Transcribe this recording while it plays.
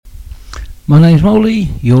My name's Molly,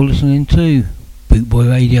 you're listening to Bootboy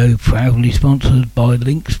Radio, proudly sponsored by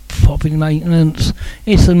Links Popping Maintenance.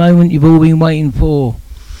 It's the moment you've all been waiting for.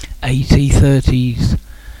 8030s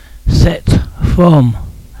set from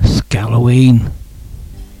Scalloween.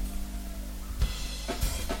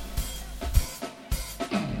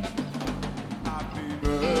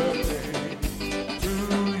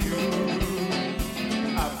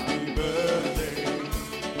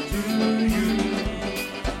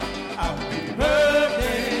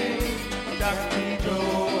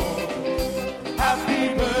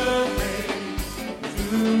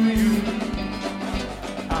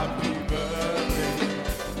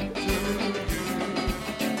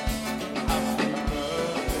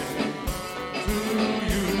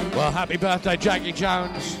 Happy birthday, Jackie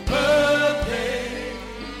Jones. Birthday,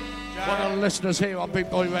 one of the listeners here on Big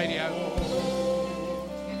Boy Radio.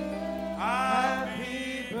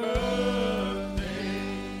 Happy birthday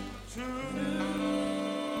to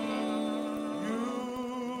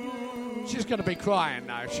you. She's going to be crying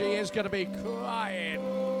now. She is going to be crying.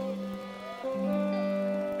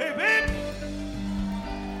 Hip hip!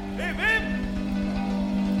 Hip hip!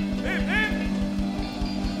 Hip hip!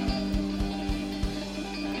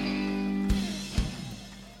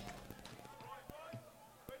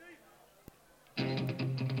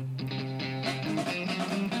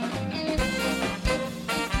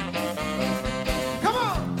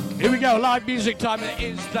 Here we go, live music time. It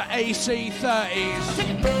is the AC30s.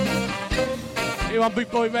 Here on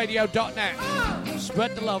BigBoyRadio.net.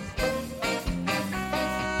 Spread the love.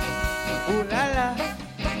 Ooh la la,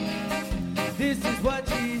 this is what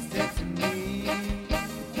she said to me.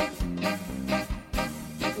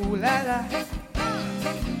 Ooh la la,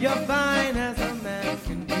 you're fine as a man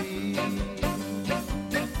can be.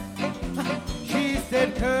 She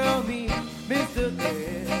said, curl me, Mr.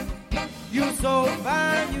 Dead. You so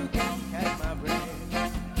fine, you can catch my breath.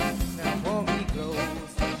 Now pull me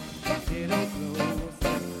close, little close.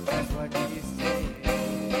 That's what she said.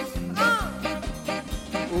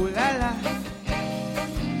 Ooh la la,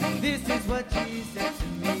 this is what she said to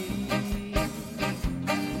me.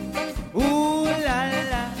 Ooh la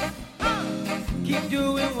la, keep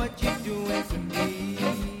doing what you're doing to me.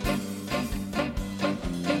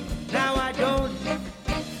 Now I don't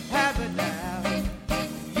have a doubt.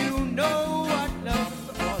 You know what love's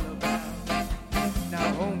all about. Now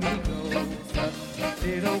hold me closer,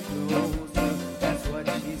 little closer. That's what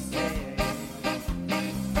she said.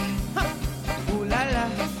 Ooh la la,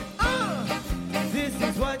 this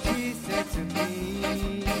is what she said to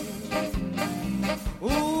me.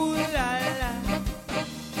 Ooh la la,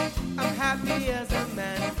 I'm happy as a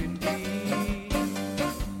man can be.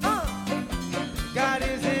 God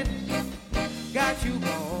isn't got you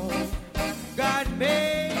wrong. God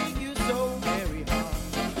made you so very hard.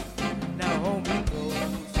 Now hold me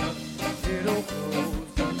closer, little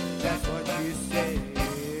closer. That's what she said.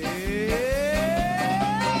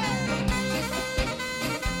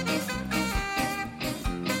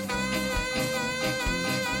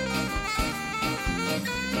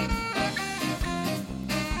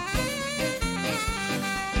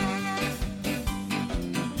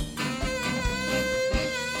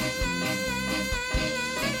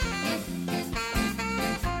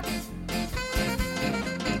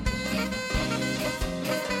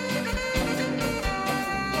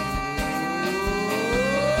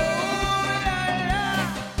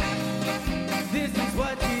 This is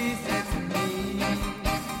what she said to me.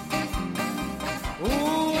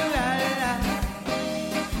 Ooh la la,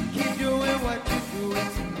 keep doing what you're doing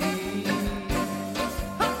to me.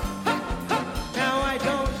 Now I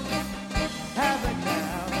don't have a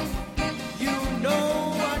doubt. You know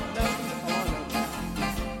what love's all about.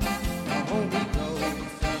 Now hold me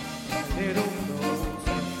closer, a little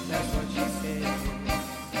closer. That's what she said.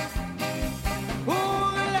 Ooh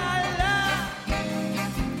la la,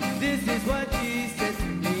 this is what she said to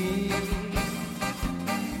me.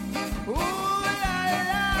 Ooh la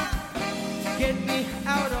la, get me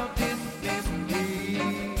out of this misery.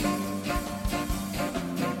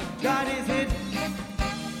 God is it,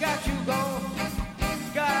 got you gone.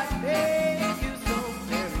 God made you so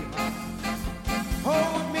very hard.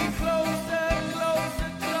 Hold me closer,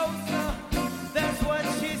 closer, closer. That's what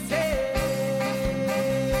she said.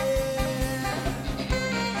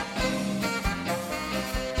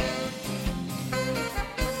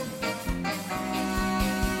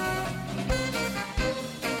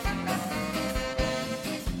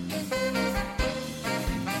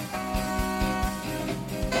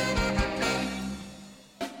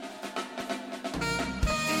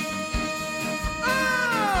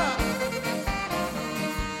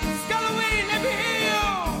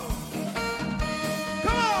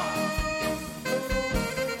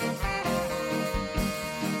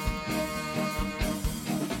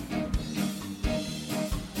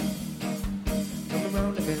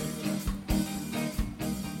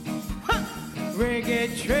 reggae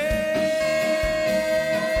train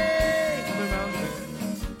coming round the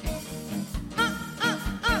bend.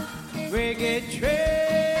 Reggae train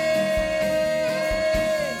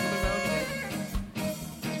coming round the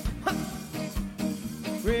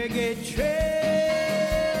bend. Reggae train.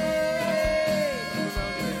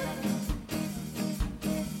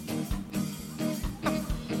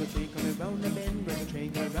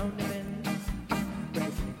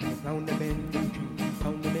 Round the bend,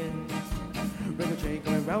 round the bend, reggae train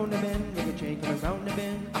coming round the bend, reggae train coming round the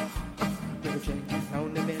bend, reggae train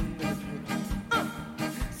round the bend, reggae train.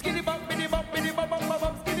 Skiddy bop, biddy bop, biddy bop, bop,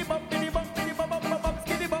 bop, skiddy bop, biddy bop, biddy bop, bop, bop,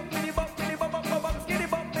 skiddy bop, biddy bop, biddy bop, bop, bop, skiddy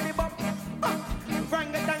bop, biddy bop.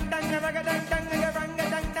 Ranga dang dang, raga dang dang, ranga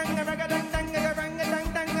dang dang, raga dang dang, ranga dang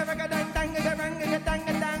dang, raga dang dang, ranga dang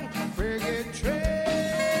dang, reggae train.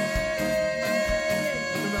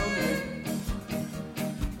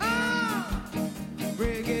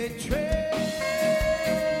 Reggae train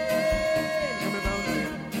coming round the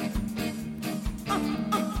bend.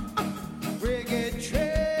 Reggae train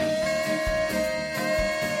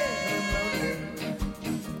coming round the bend. Reggae train coming round the bend.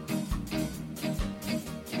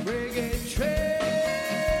 Reggae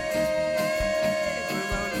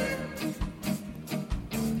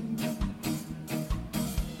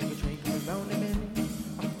train coming round the bend.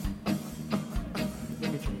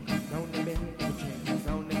 Reggae train coming round the bend. Reggae train coming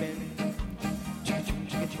round the bend.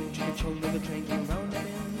 Chugga choo, the train coming round the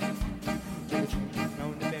bend. The train coming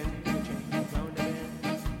round the bend. The train coming round the bend.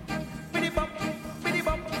 Biddy bop, biddy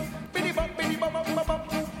bop, biddy bop, biddy bop, bop, bop, bop.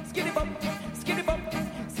 Skiddy bop, skiddy bop,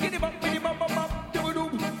 skiddy bop, biddy bop, bop, bop. Dubba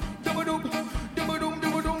doob, dubba doob, dubba doom,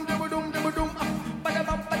 dubba doom, dubba doom, dubba doom. Bada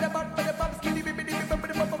bop, bada bop, bada bop. Skiddy biddy biddy bop,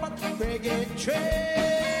 biddy bop, bop, bop. Reggae train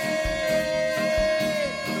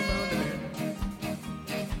coming round the bend.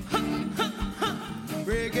 Ha ha ha.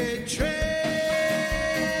 Reggae train.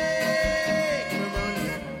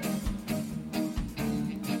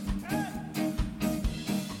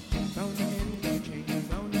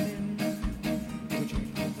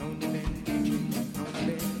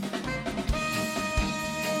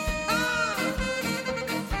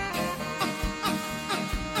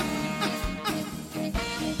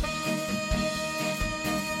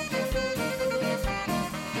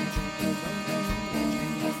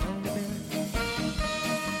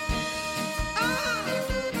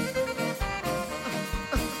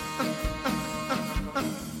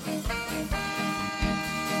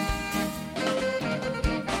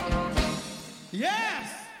 Yes!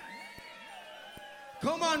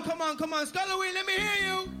 Come on, come on, come on. Sculloween, let me hear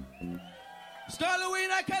you. Sculloween,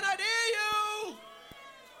 I cannot hear you.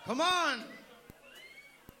 Come on.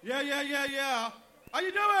 Yeah, yeah, yeah, yeah. How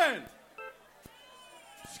you doing?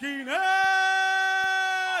 Skinhead!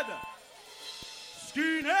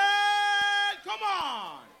 Skinhead! Come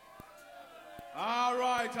on! All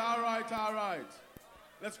right, all right, all right.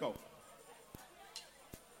 Let's go.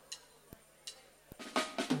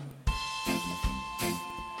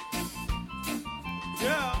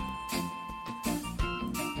 Yeah.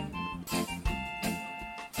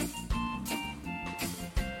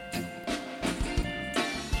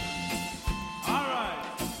 All right.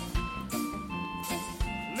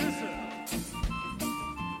 Listen.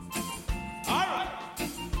 All right.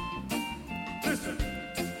 Listen.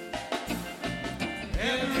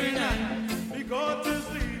 Every night we go to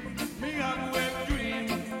sleep, me have a wet dream.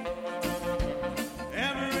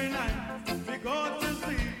 Every night we go to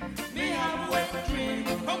sleep, me have a wet dream.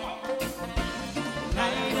 Come on.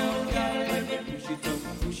 Lie down, girl, let me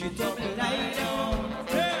push it up, lie down.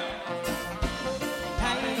 Yeah.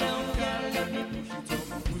 Lie down, girl, let me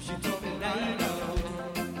push it up, lie down.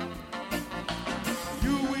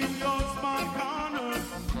 You in your smart corner,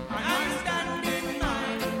 I stand in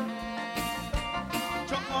mine.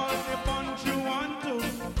 chuck all the punch you want to.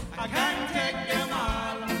 I can't take them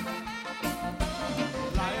all.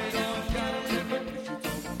 Lie down, girl, let me push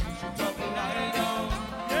it up, lie down.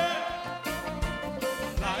 Yeah.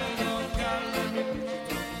 Lie down, girl, let me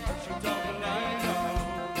push it up, lie down.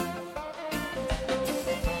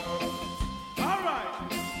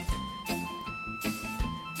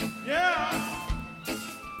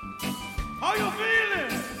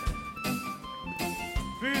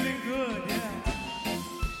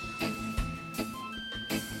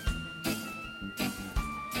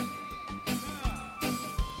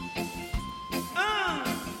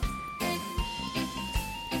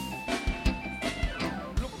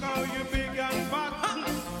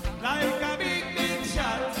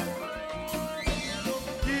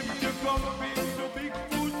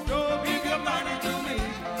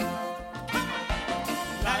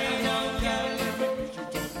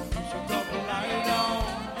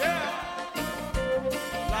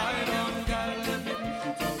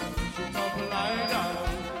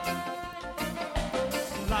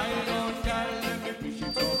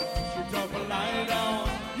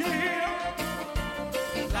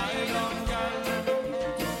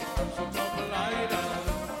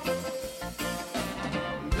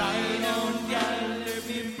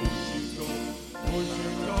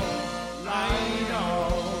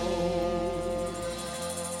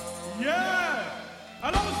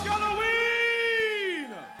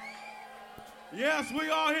 Yes, we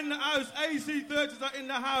are in the house. AC30s are in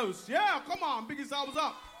the house. Yeah, come on, big yourselves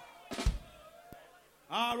up.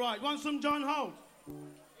 All right, want some John Holt?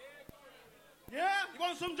 Yeah, you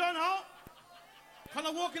want some John Holt? Can I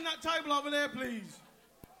walk in that table over there, please?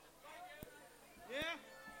 Yeah?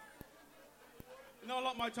 You know, I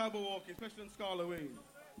like my table walking, especially on Halloween.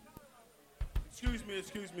 Excuse me.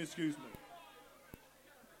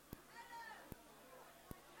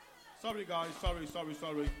 Sorry, guys, sorry.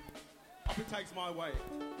 Hope it takes my way.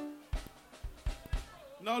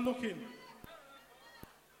 No looking.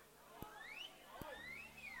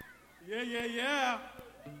 Yeah.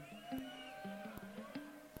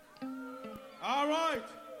 All right.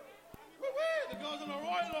 Woo-wee, the girls on the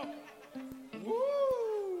right, look.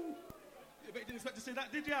 Woo! You didn't expect to see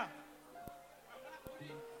that, did ya?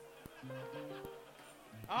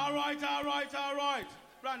 All right.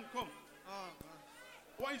 Brand, come.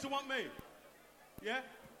 Want you to want me? Yeah?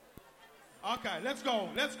 Okay, let's go.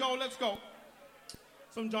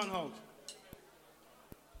 Some John Holt.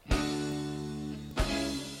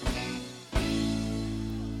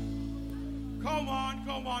 Come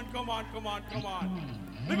on.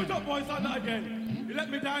 Live it up, boys, like that again. You let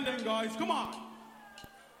me down then, guys. Come on.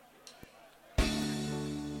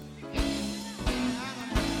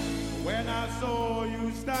 When I saw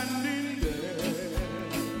you standing there,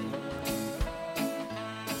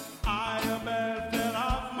 I fell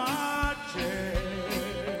off my chair.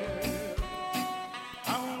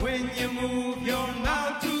 And when you move your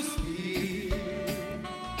mouth to speak,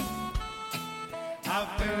 I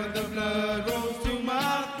felt the blood rose to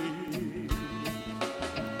my feet.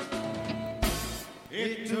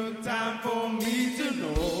 It took time for me to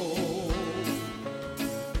know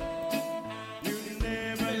you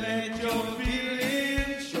never let your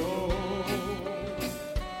feelings show.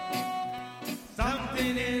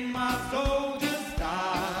 Something in my soul just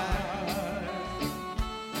died.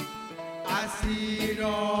 I see it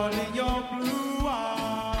all in your blue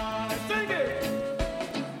eyes. Sing it!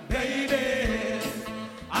 Baby,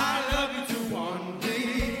 I love you to one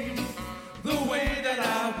day, the way that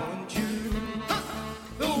I want you,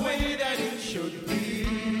 the way that it should be.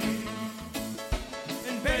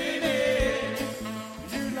 And baby,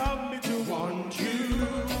 you love me to want you,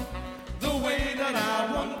 the way that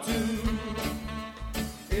I want to.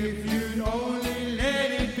 If you'd only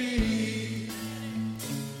let it be.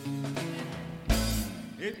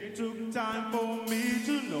 It took time for me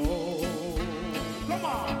to know. Come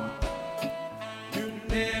on. You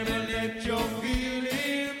never let your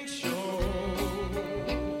feelings show.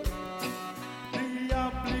 The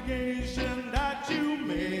obligation that you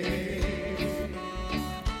made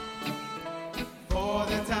for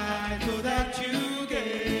the title that you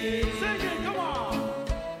gave. Sing it, come on.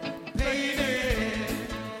 Baby,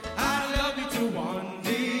 I love you to one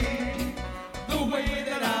day, the way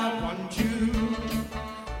that I want you,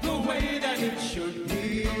 the way that it should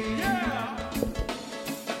be. Yeah.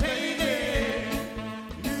 Baby,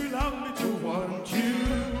 you love me to want you,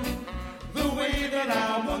 the way that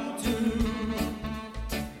I want to.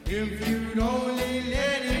 If you'd only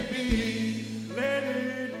let it be, let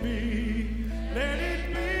it be, let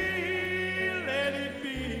it be, let it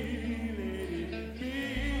be, let it be.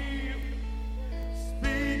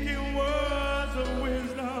 Speaking words of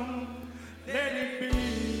wisdom, let it be,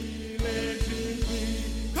 let it be.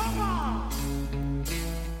 Come on!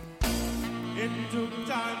 It took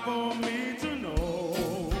time for me to know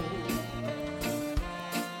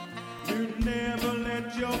you never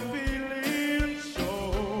let your feelings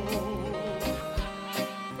show.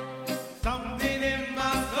 Something in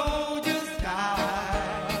my soul just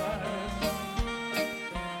died.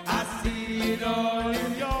 I see it all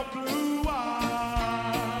in your blue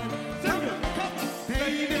eyes. Sing it, come on.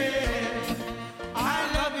 Baby, I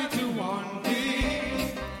love you to one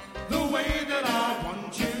day, the way that I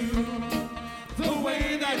want you, the way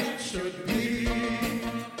that it should be.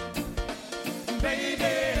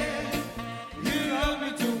 Baby, you love me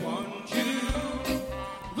to want you,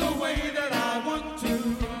 the way that I want to.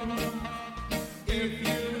 If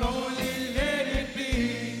you only let it be,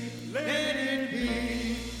 let it be,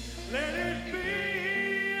 let it be,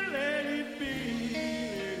 let it be,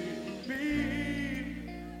 let it be.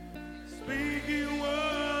 Speaking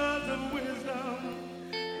words of wisdom,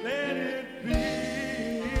 let it be.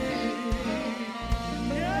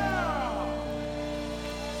 Yeah!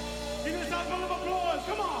 Give yourself a round of applause,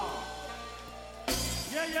 come on!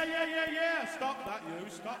 Yeah. Stop that, you.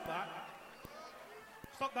 Stop that.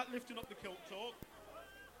 Stop that lifting up the kilt talk.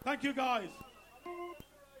 Thank you, guys.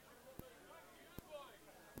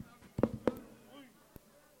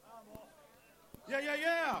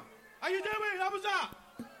 Yeah. How you doing? How was that?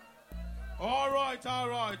 All right.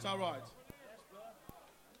 I'll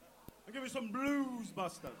give you some blues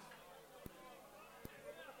busters.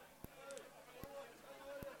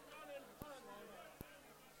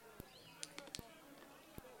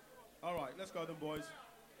 All right, let's go then, boys.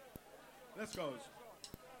 Let's go.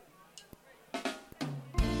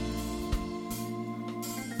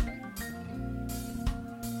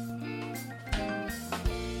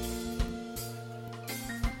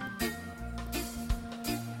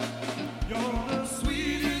 You're the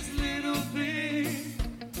sweetest little thing,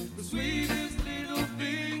 the sweetest little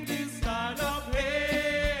thing this side of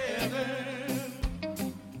heaven.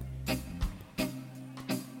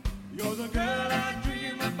 You're the girl I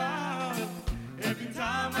dream about every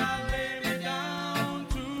time I lay me down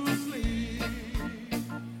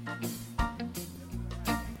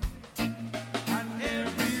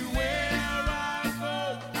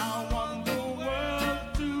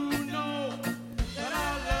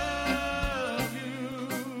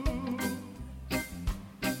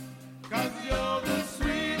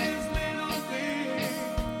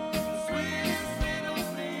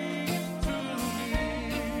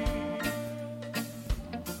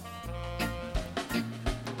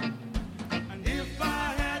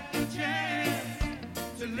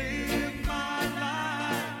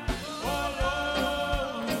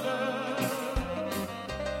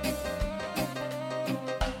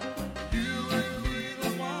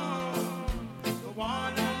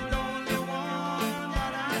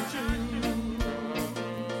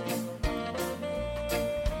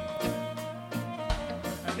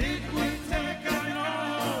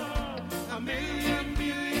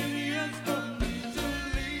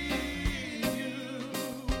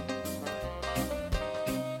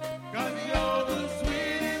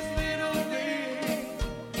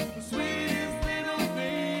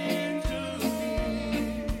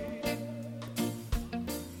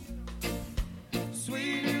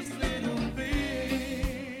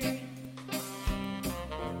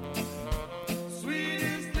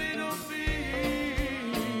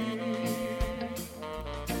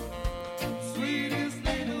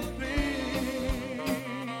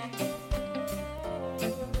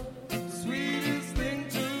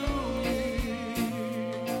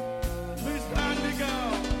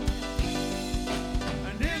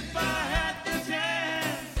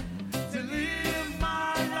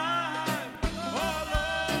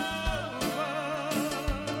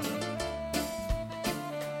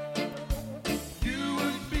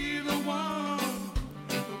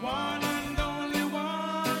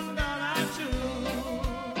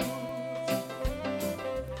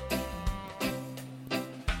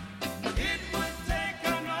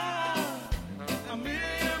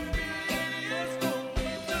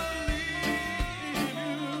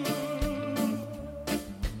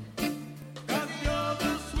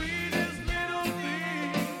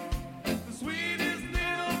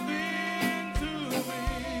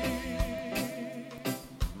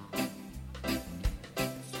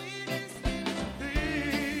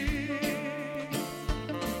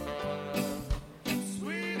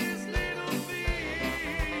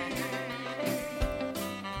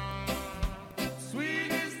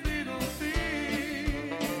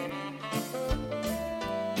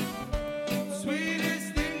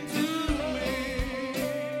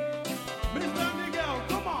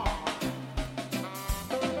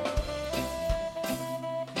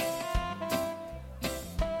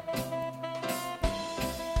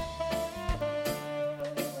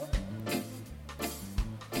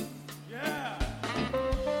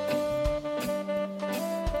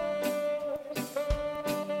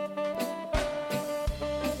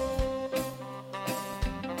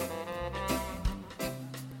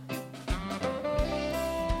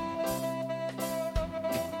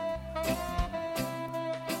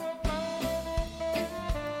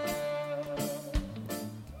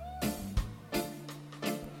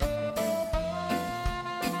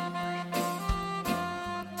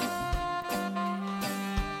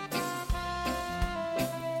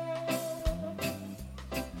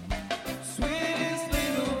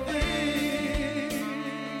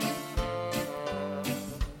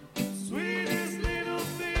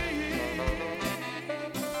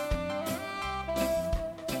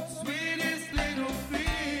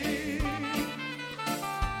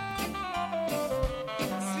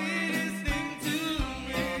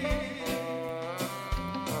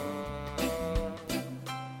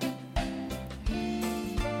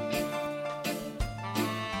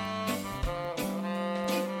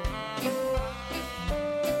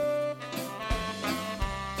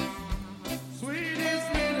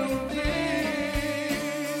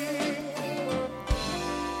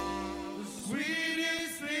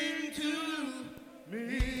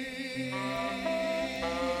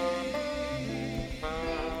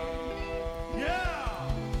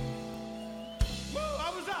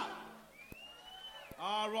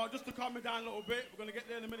down a little bit. We're going to get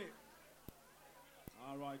there in a minute.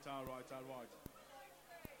 All right.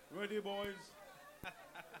 Ready, boys?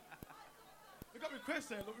 We got requests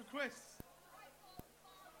there. Look, requests.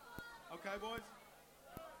 Okay, boys.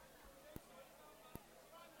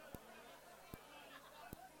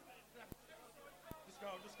 Just go.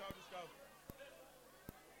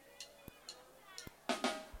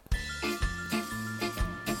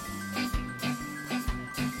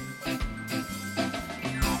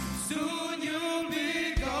 Soon you'll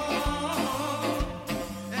be gone,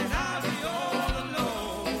 and I'll be all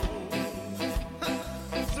alone.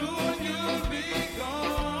 Soon you'll be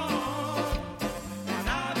gone, and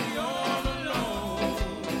I'll be all alone.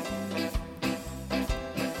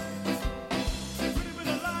 Pretty bit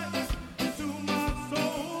of light to my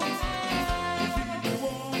soul. You keep me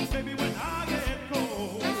warm, baby, when I get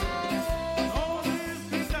cold. All these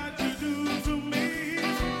things that you do to me,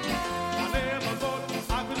 I never thought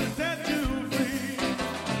I could have set you free.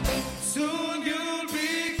 Soon you'll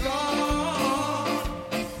be gone,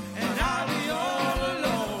 and I'll be all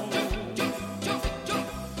alone.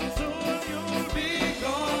 Soon you'll be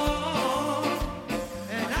gone,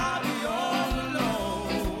 and I'll be all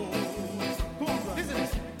alone. Come on, brother. Listen,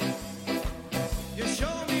 you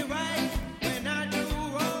show me right when I do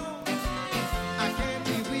wrong. I can't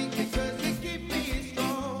be weak because you keep me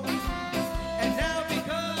strong. And now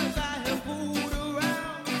because I have fooled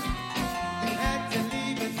around, you had to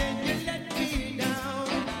leave and then you let me down.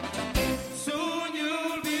 Soon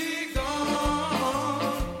you'll be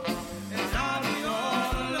gone, and I'll be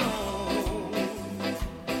all alone.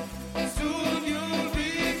 Soon you'll be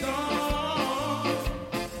gone,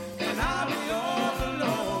 and I'll be all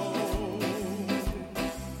alone.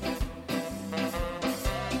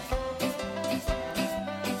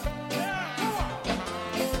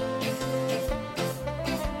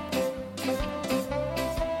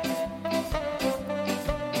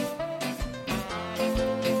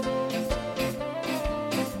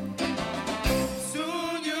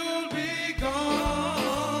 Soon you'll be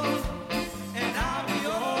gone, and I'll be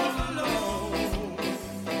all alone.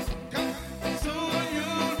 Soon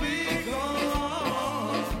you'll be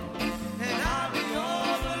gone, and I'll be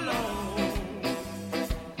all alone.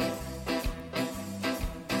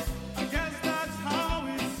 I guess that's how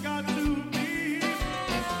it's got to be.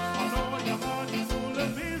 I know your heart is full of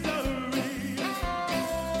misery.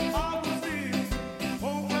 I will sing,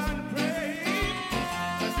 hope and pray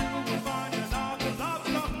that you will find another love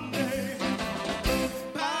someday.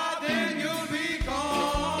 By then you'll be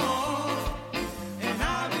gone, and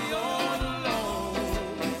I'll be all alone.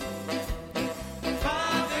 By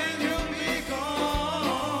then you'll be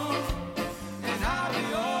gone, and I'll be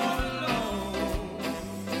all alone.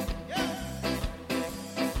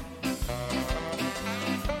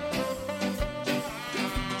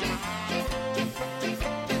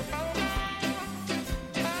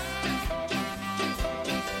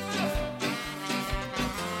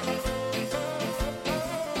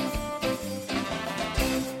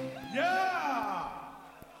 Yeah!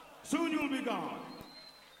 Soon you'll be gone.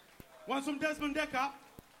 Want some Desmond Decker?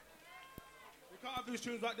 We can't have these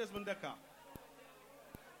tunes like Desmond Decker.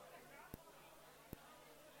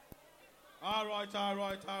 All right.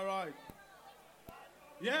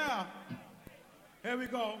 Yeah. Here we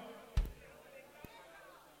go.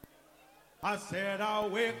 I said I'll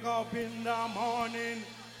wake up in the morning,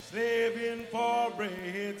 slaving for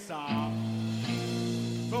bread, sir,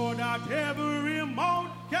 so that every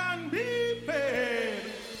mouth can be fed.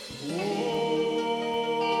 Oh,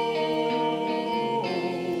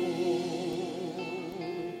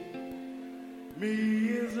 me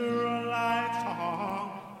Israelite song.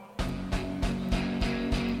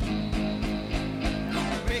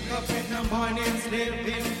 Wake up in the morning,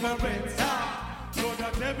 slaving for bread, sir. So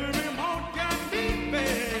that every mouth can be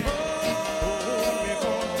fed.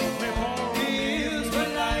 The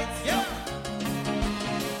Israelites, yeah.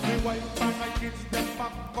 My wife and my kids, them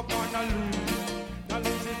back up on a loop. The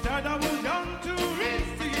Lucy said I was young to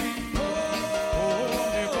receive.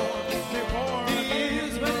 The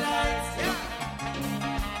Israelites, yeah.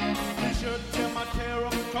 The shirt, them a tear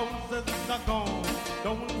up trousers are gone.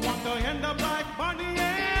 Don't want to end up like Bonnie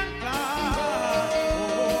and Clyde.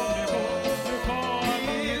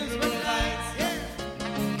 The Israelites, yeah.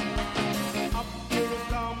 Up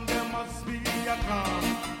Jerusalem, there must be a calm.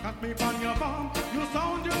 Cut me on your bomb, you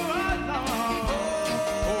sound your alarm.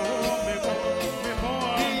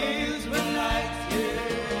 The Israelites,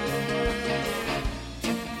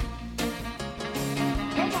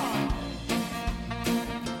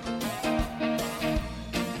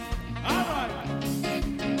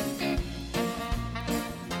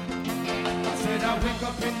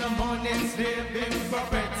 the morning slaving for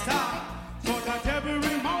bread, sir, so that every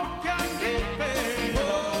mouth can be fed.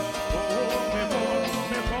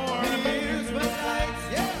 Me Israelites,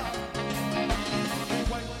 yeah.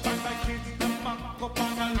 When my kids come back up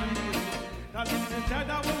on a leaf, that is the dead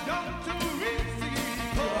I will come to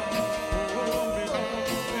receive.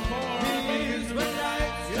 Me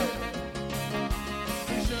Israelites, yeah.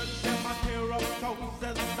 T-shirts them a tear up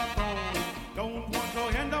trousers of gold. Don't want to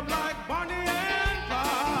end up like Bonnie and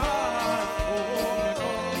Clyde.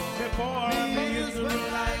 Before me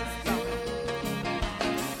Israelites,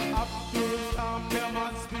 after a storm there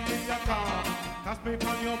must be a calm. Cast me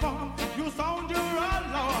on your bomb, you sound your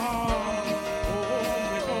alarm.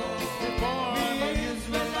 Before me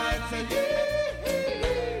Israelites,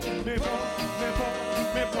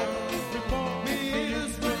 before me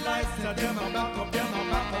Israelites, them a back up, them a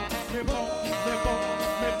back up. Before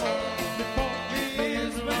me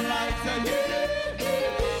Israelites, before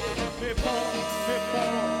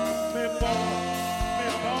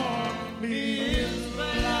me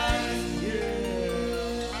Israelites,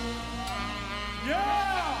 yeah.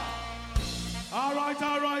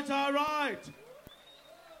 All right.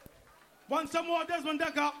 Want some more Desmond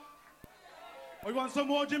Decker? Or you want some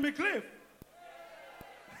more Jimmy Cliff?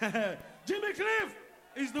 Jimmy Cliff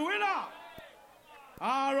is the winner.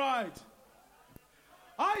 All right.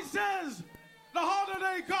 I says, the harder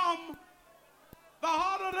they come, the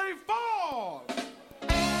harder they fall.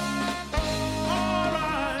 All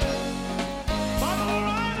right.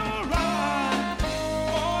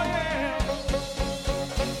 Oh yeah.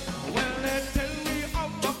 Well, they tell me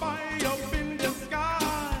up up in the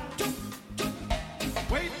sky,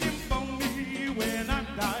 waiting for me when I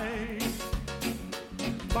die.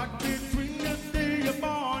 But between the day you're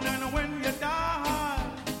born and when you die,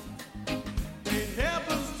 they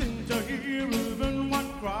never seem to hear even one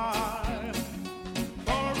cry.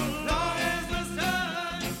 For as long as the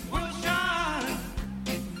sun will shine,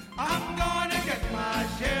 I'm gonna get my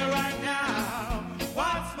share right now.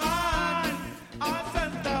 What's mine? I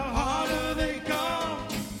said the harder they come,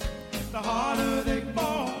 the harder they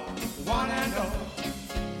fall, one and all.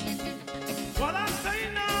 What I say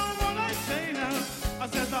now, I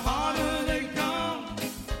said the harder they come,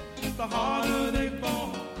 the harder they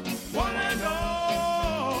fall, one and all.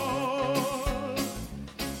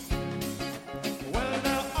 Well,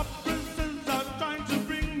 the oppressors are trying to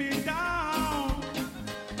bring me down,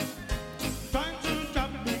 trying to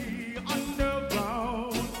trap me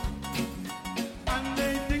underground, and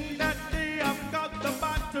they think that they have got the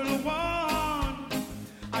battle won.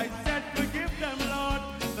 I said forgive them, Lord,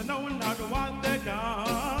 they know not what they've done.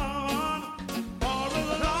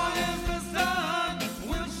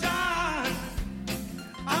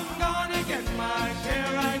 My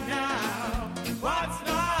share right now. What's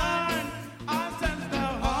mine? I sense the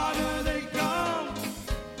harder they come,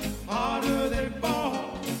 harder they fall,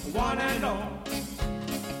 one and all.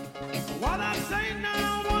 What I say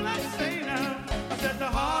now, I said the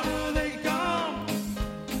harder they come,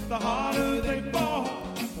 the harder they fall,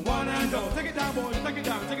 one and all. Take it down, boys, take it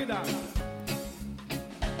down.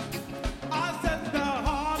 I said the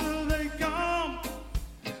harder they come,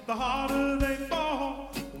 the harder they fall,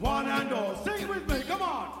 one and all. Sing it with me, come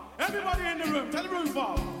on. Everybody in the room, tell the room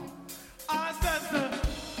off. I said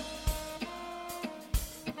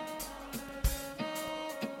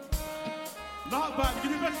not bad, you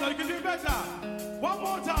can do better. One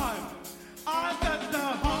more time. I said the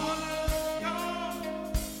harder they come,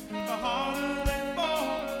 the harder they fall,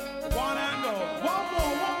 one and all. One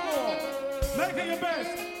more. Make it your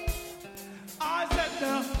best. I said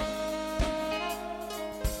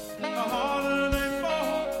the harder they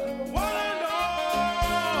fall, one and all.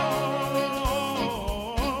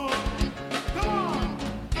 Come on.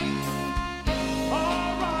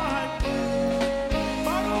 All right.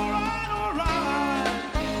 But all right.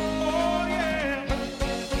 Oh yeah.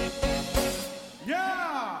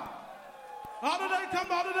 Yeah. How do they come?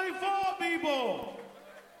 How do they fall, people?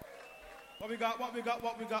 What we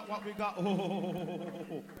got?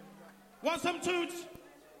 Oh. Want some toots?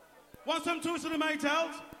 Want some toots of the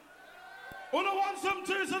Maytals? Who don't want some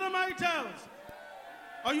toots of the Maytals?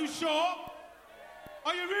 Are you sure?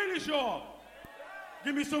 Are you really sure?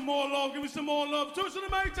 Give me some more love. Toots of the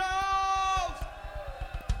Maytals!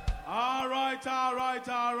 All right.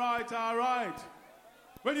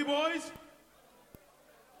 Ready, boys?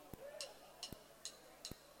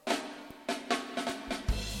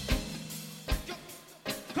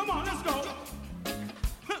 Come on, let's go.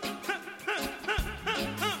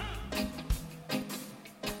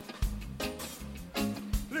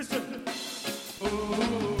 Listen. Ooh,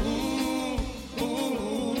 ooh,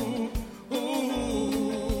 ooh,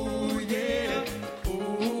 ooh.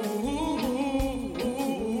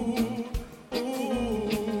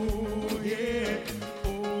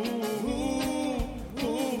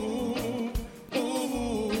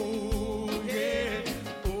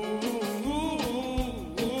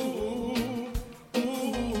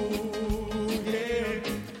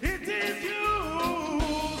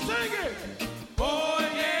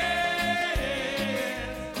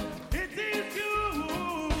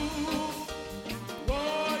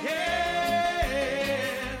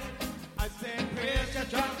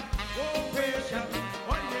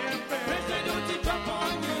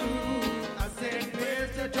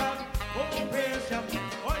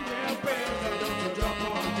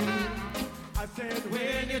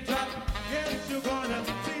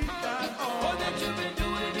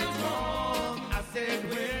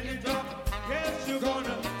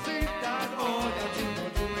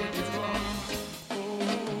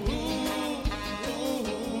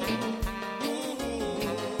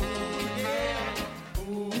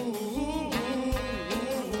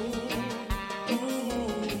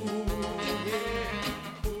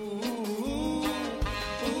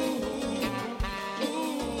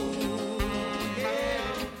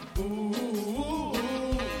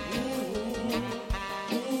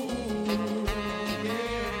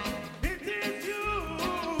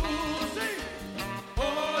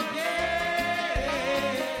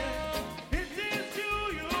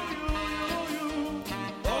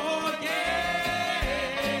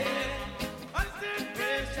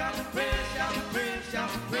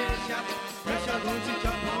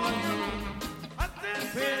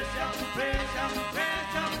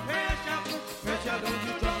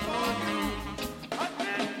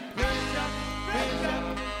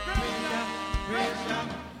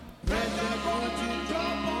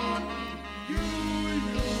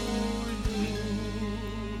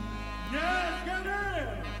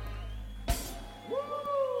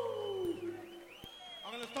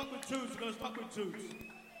 Toots. We're going to start with Toots.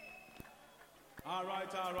 All right.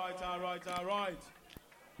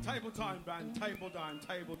 Table time, band. Table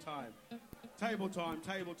time.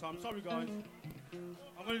 Sorry, guys.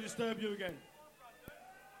 I'm going to disturb you again.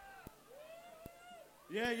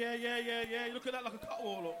 Yeah. You look at that like a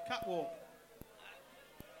catwalk.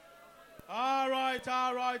 All right.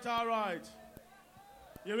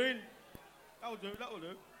 You're in? That'll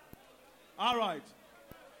do. All right.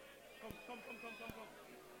 Come.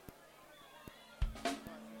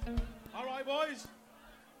 All right, boys.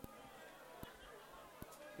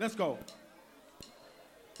 Let's go.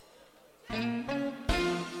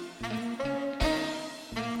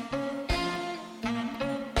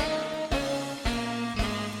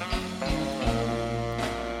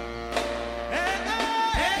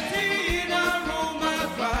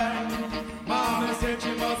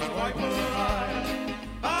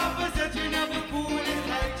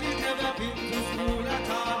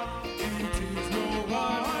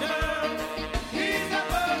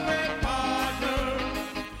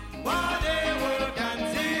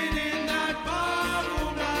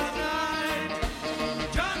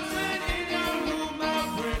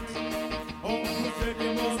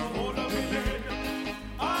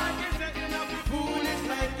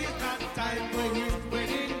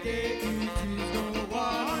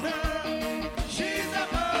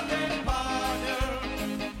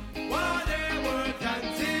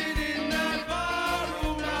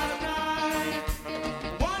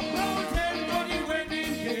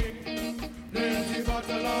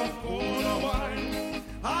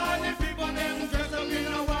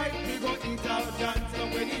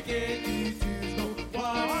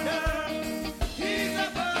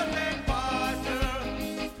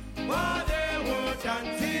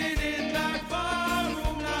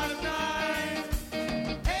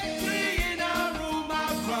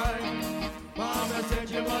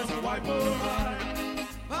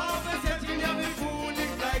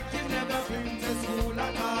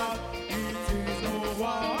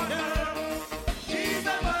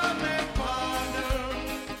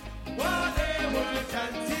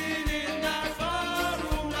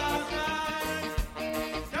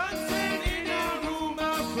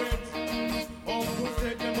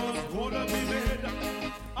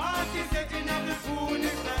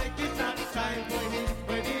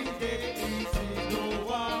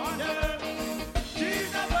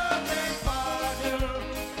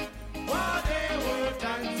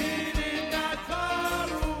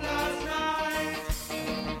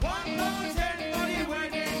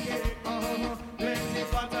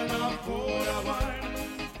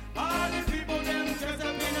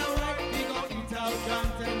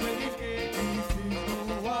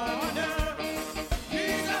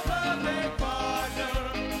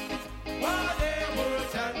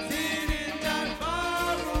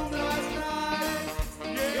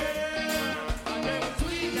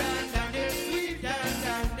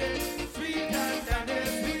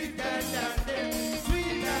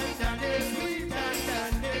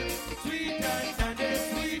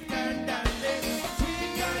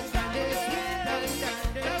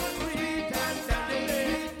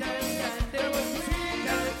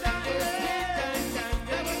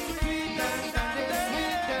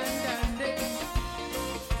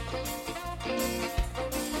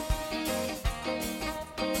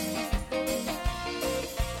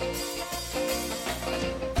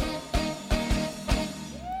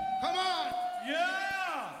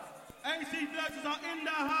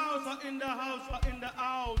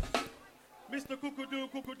 Mr. Cuckoo-doo.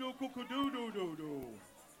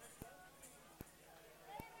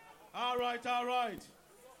 All right.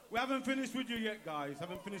 We haven't finished with you yet, guys.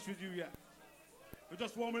 We're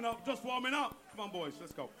just warming up. Come on, boys,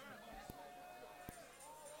 let's go.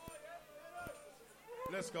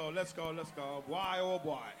 Let's go. Why, oh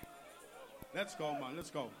boy. Let's go, man, let's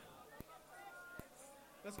go.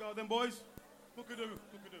 Let's go then, boys. Cuckoo-doo.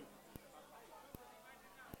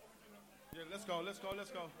 Yeah, let's go.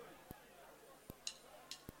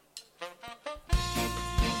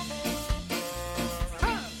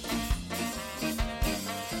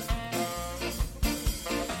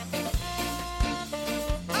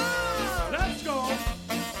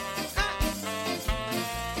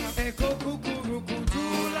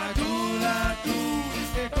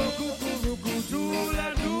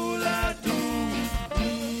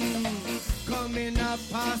 Coming up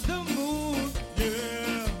past the moon,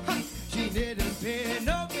 yeah. She didn't pay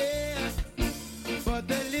no bill, but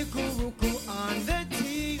the little cuckoo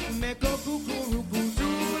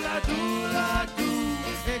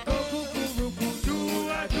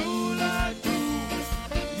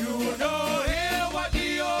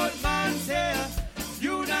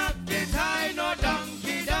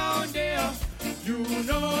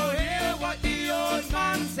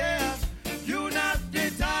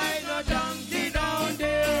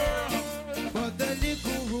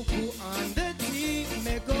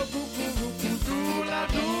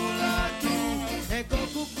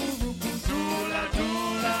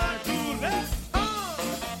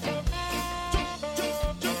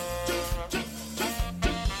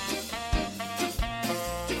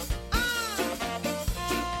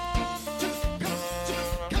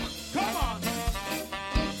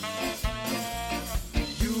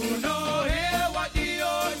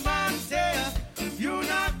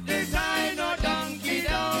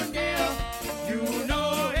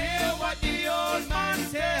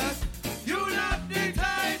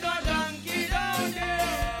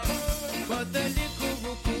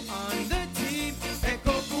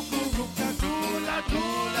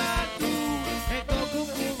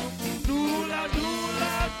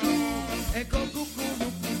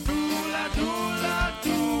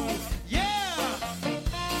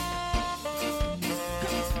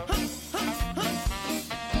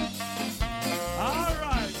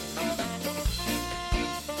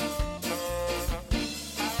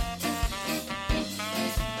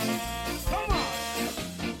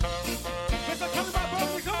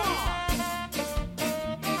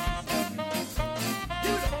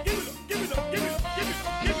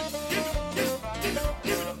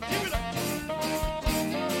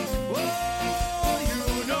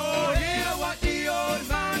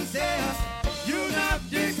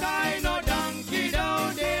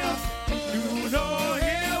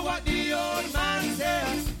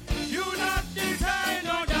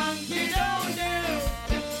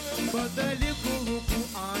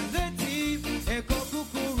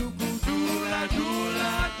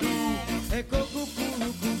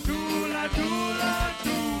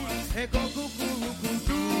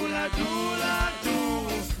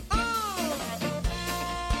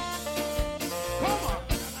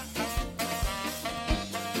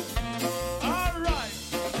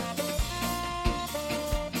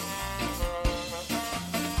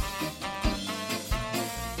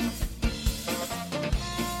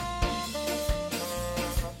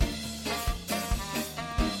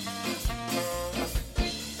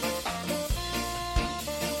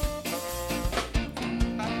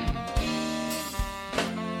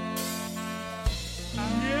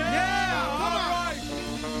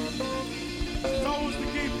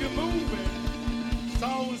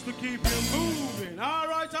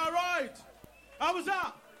How was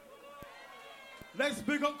that? Let's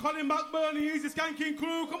big up Colin McBurney, Easy Skanking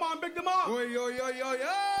crew. Come on, big them up. Oi, oi, oi, oi, oi.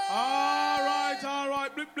 All right.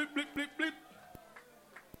 Blip, blip, blip, blip, blip.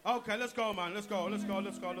 Okay, let's go, man. Let's go. Ronjo.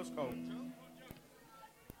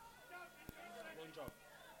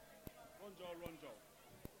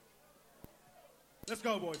 Let's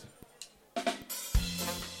go, boys. Come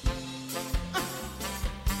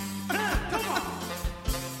on.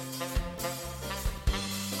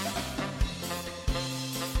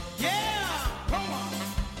 Yeah! Come on.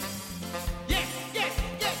 Yes!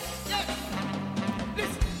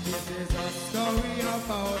 This is a story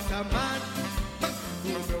about a man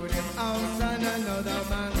who built his house on another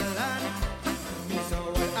man's land. Me saw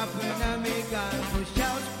what happened and me got to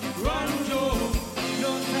shout, Run, Joe!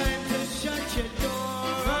 No time to shut your door,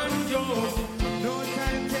 Run, Joe! No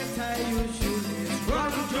time to tie your shoelace,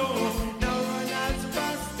 Run, Joe! Now run as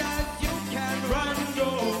fast as you can, Run,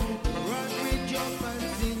 Joe! Run with your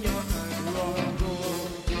pants in your hand, Run, Joe!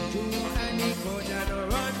 Joe and he go down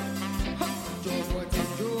run. Joe got him,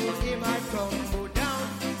 Joe, him a tumble down.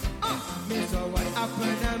 Me saw what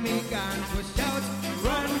happened and me gone to shout,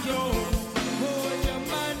 Run, Joe! Hold your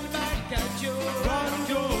man back at you, Run,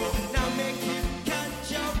 Joe! Now make him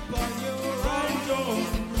catch up on you, Run, Joe!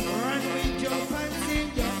 Run with your pants in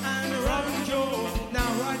your hand, Run, Joe! Now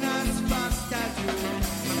run as fast as you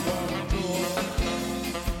Run, Joe!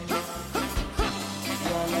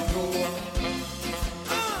 Run, Joe!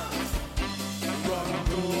 Run,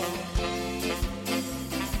 Joe!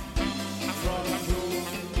 Run, Joe!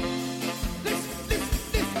 Listen.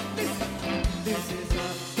 This is a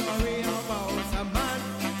story about a man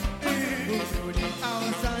who built his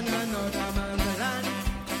house on another man's land.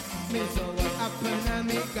 Me saw what happened and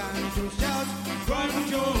me gone to shout, Run,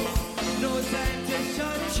 Joe! No time to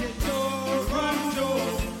shut your door, Run, Joe!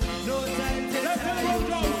 No time to tie your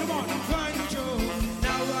shoes, come on. Run, Joe!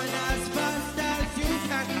 Now run as fast as you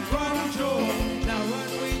can, Run, Joe! Now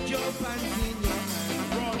run with your pants in your hand,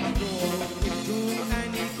 Run, Joe! If Joe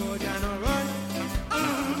and he go down and run,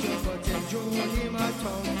 Joe got him, Joe him a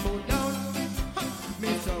tumble down.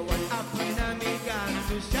 Me saw what happened and me gone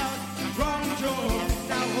to shout, Run, Joe!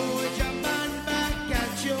 Now hold your man back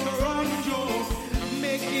at you, Run, Joe!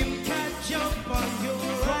 Make him catch up on you,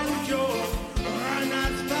 Run, Joe! Run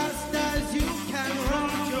as fast as you can,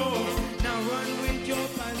 Run, Joe! Now run with your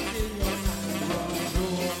pants in your hand, Run,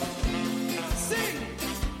 Joe! Sing!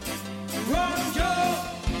 Run, Joe!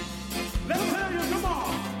 Let's hear you. Come on.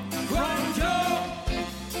 Run, Joe!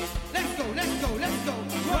 Let's go!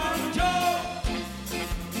 Run, Joe!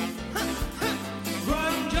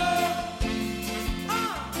 Run, Joe!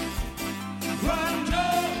 Run,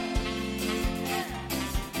 Joe!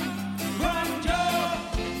 Run, Joe!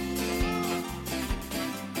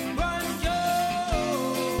 Run, Joe!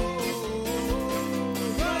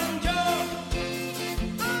 Run, Joe!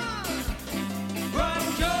 Run,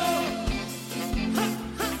 Joe!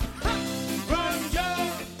 Run, Joe!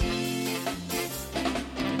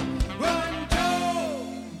 Run, Joe!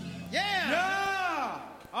 Yeah.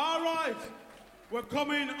 All right. We're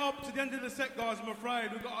coming up to the end of the set, guys, I'm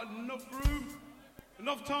afraid. We've got enough room,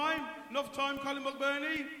 enough time, Colin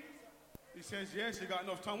McBurney. He says yes, you got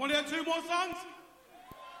enough time. Want to hear two more songs?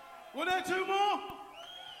 Want to hear two more?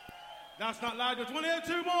 That's not loud. Want to hear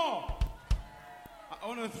two more? I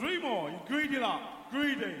want to hear three more. You greedy lot.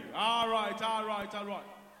 Greedy. All right. All right.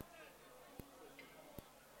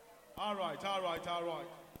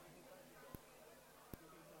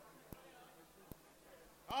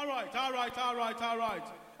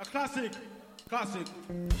 A classic.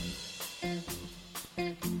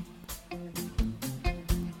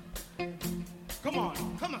 Come on.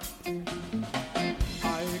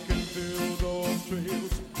 I can feel those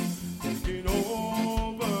trails taking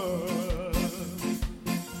over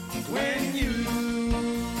When you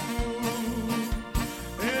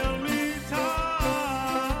held me tight.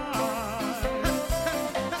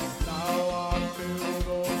 Now I feel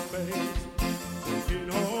those pains taking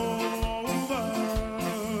over.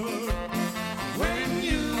 When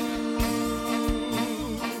you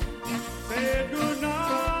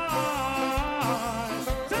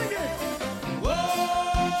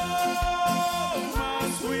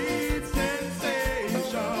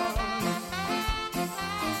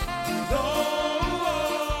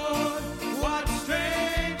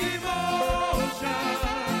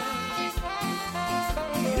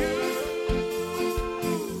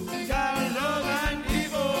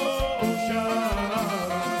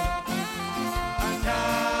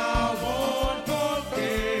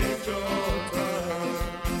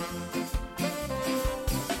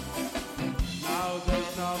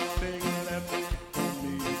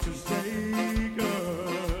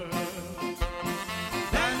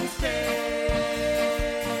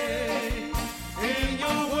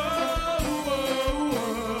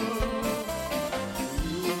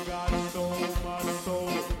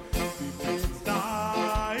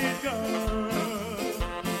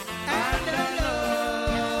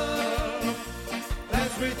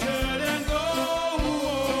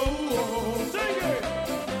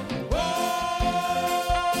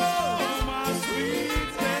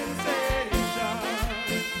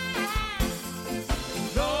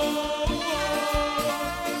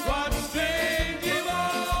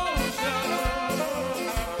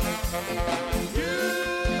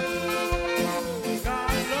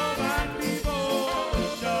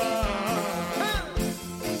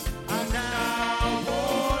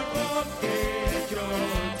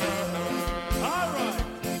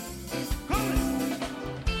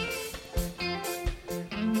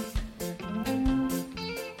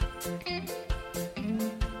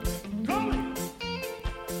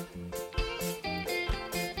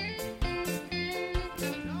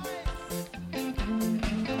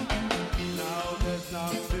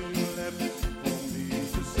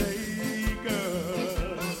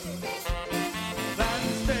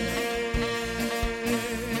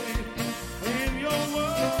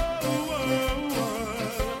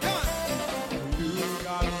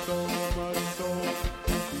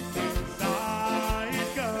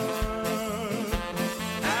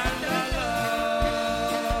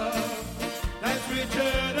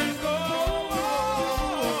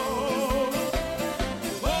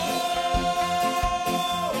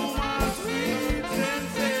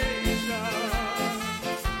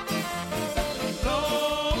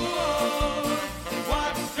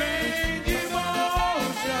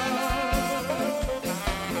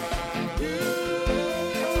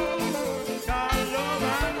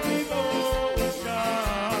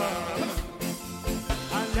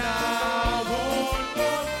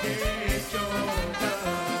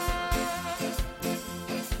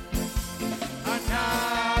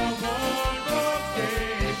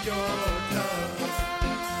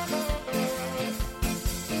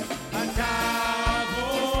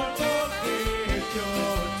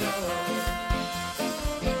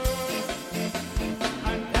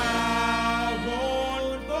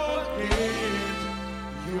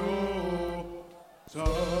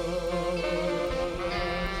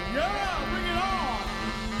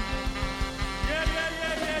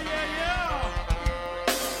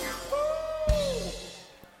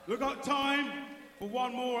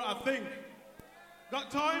one more, I think.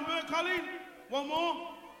 Got time, Colleen? One more?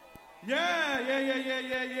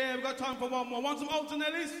 Yeah. We got time for one more. Want some Alton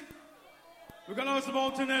Ellis? We're gonna have some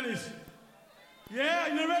Alton Ellis. Yeah, are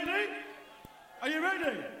you ready? Are you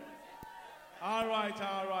ready? All right.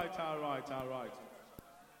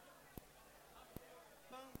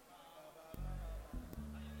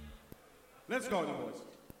 Let's go, the boys.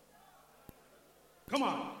 Come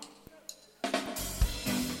on.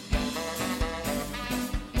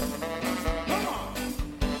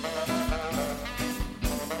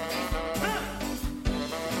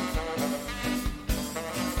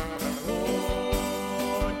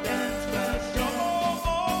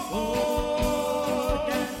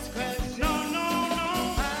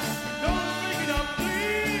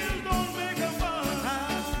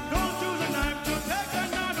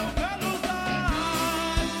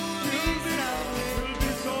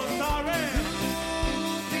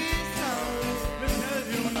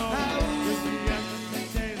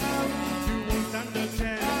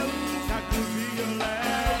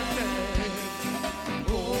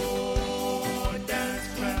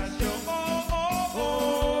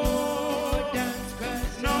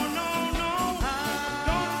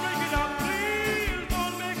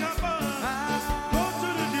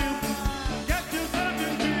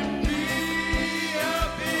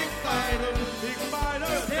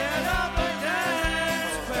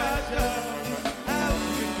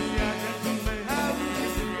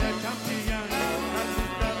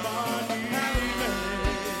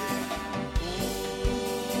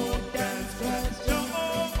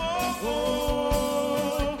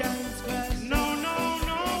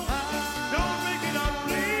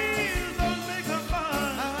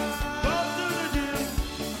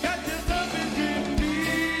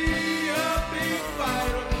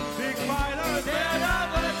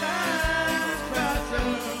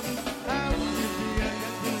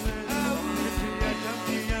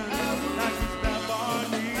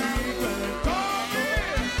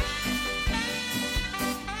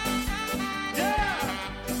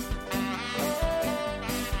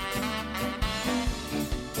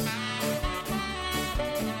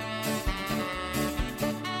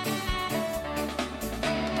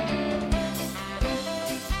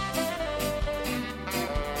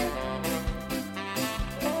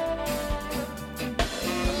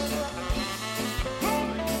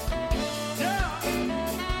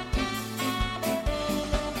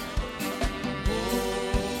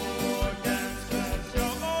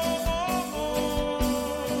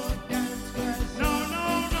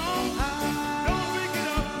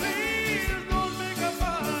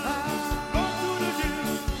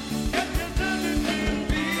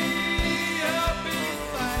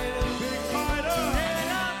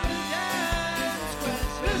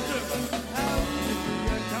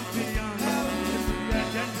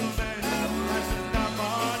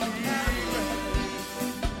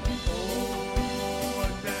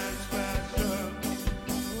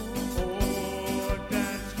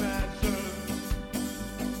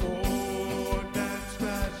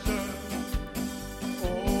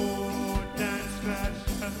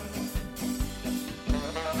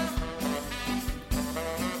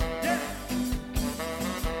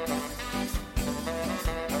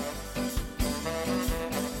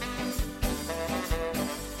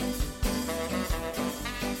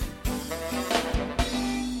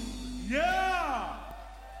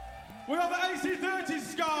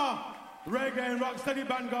 Reggae and rocksteady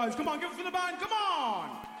band, guys. Come on, give it to the band. Come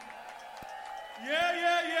on.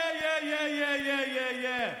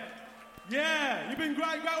 Yeah, you've been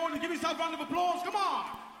great. Give yourself a round of applause. Come on.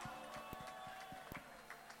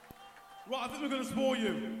 Right, I think we're going to spoil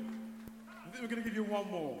you. I think we're going to give you one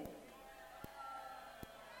more.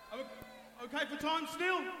 Okay for time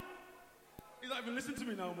still? He's not even listening to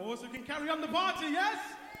me no more, so we can carry on the party, yes?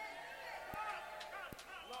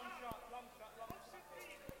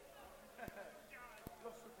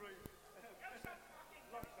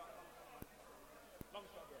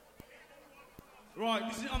 Right,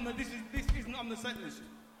 this isn't on the set list,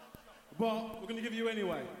 but we're going to give you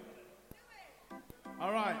anyway.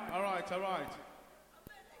 All right.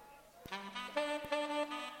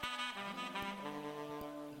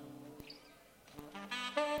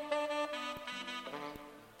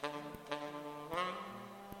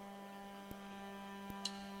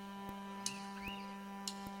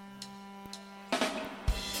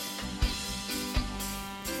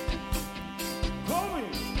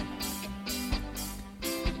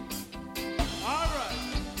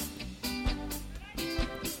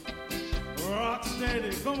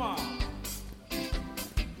 Come on.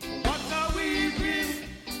 What are we doing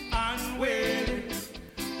and waiting?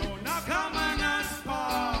 Don't come and ask for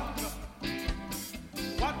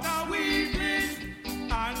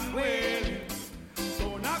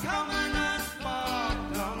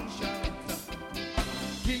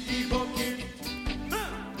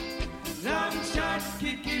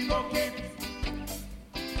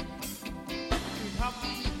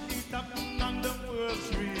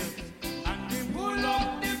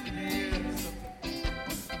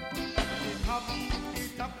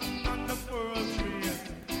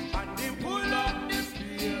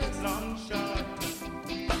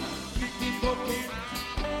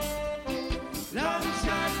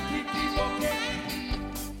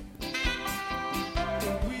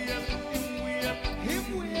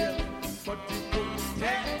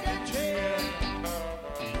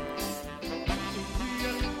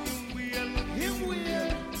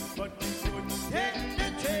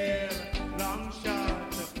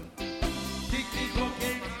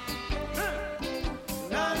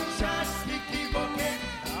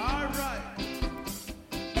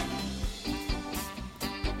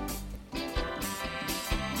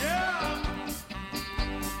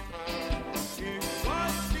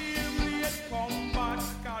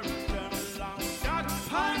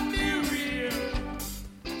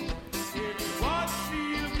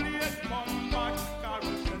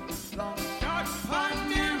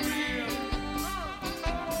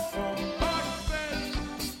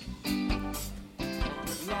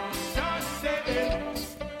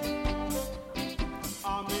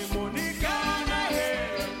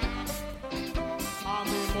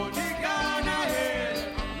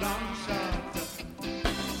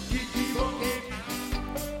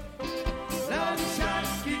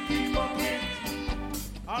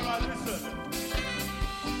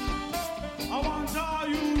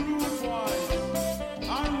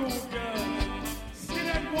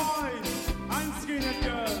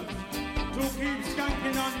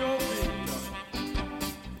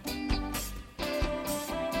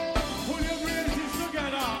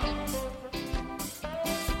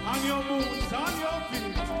on your boots, on your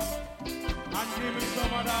feet, and give me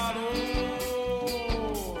some of that old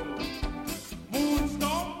moon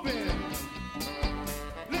stomping.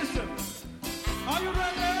 Listen, are you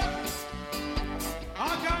ready?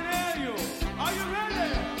 I can hear you. Are you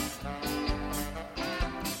ready?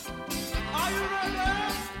 Are you ready?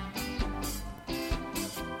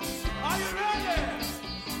 Are you ready?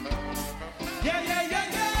 Yeah, yeah, yeah,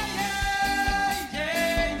 yeah.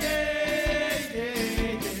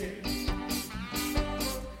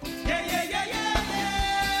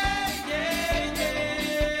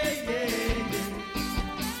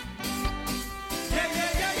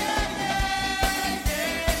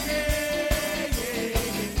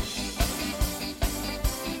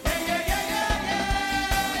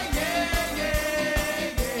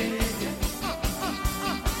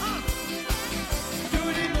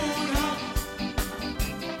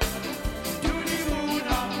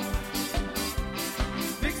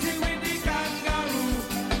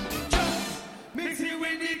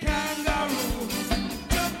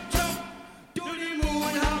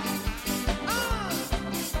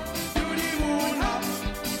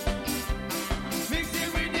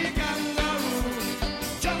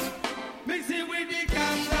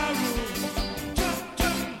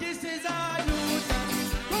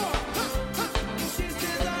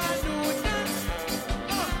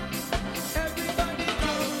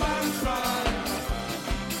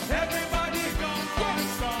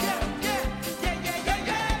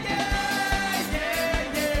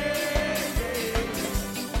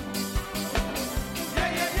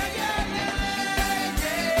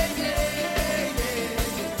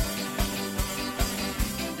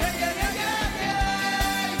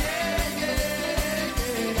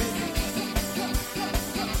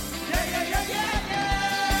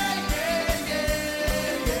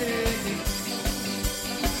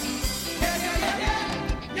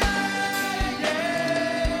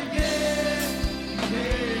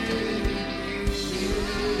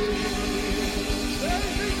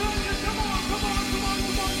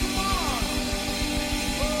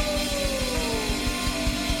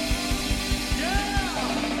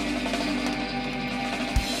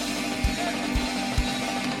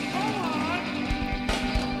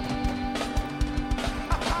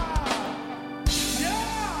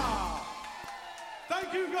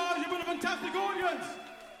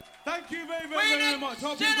 Thank you very, very, very much.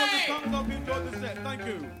 Hope you enjoyed the songs. Hope you enjoyed the set. Thank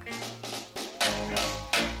you.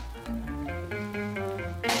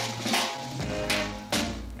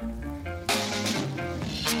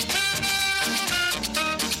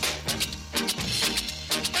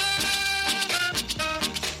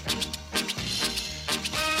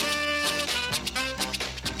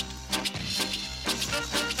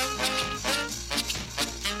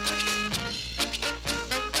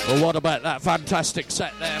 Well, what about that fantastic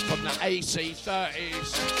set there from the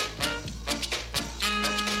AC30s?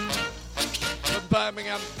 From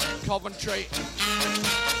Birmingham, Coventry.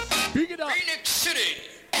 Pick it up. Phoenix City.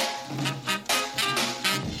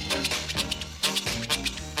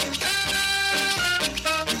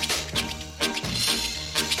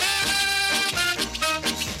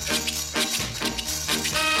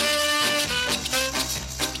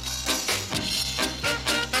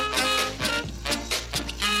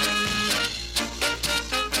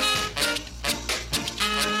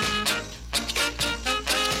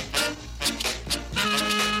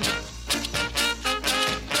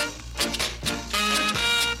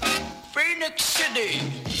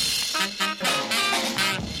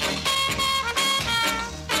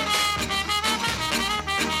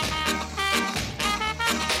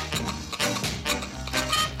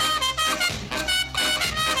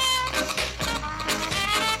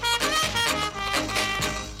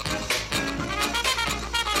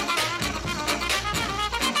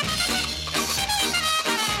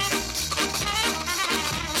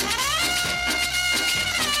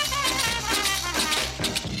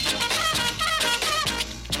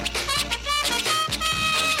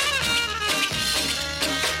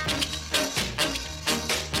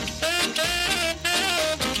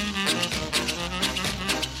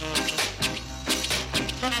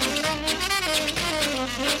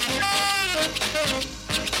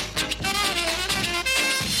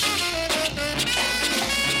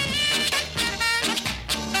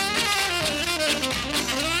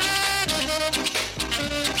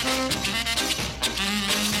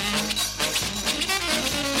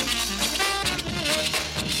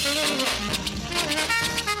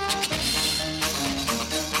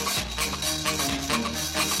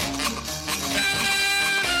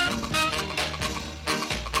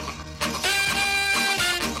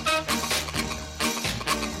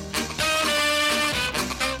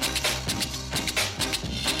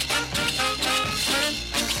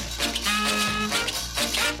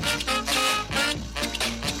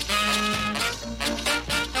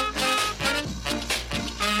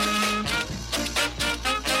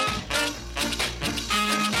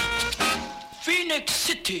 Phoenix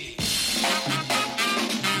City.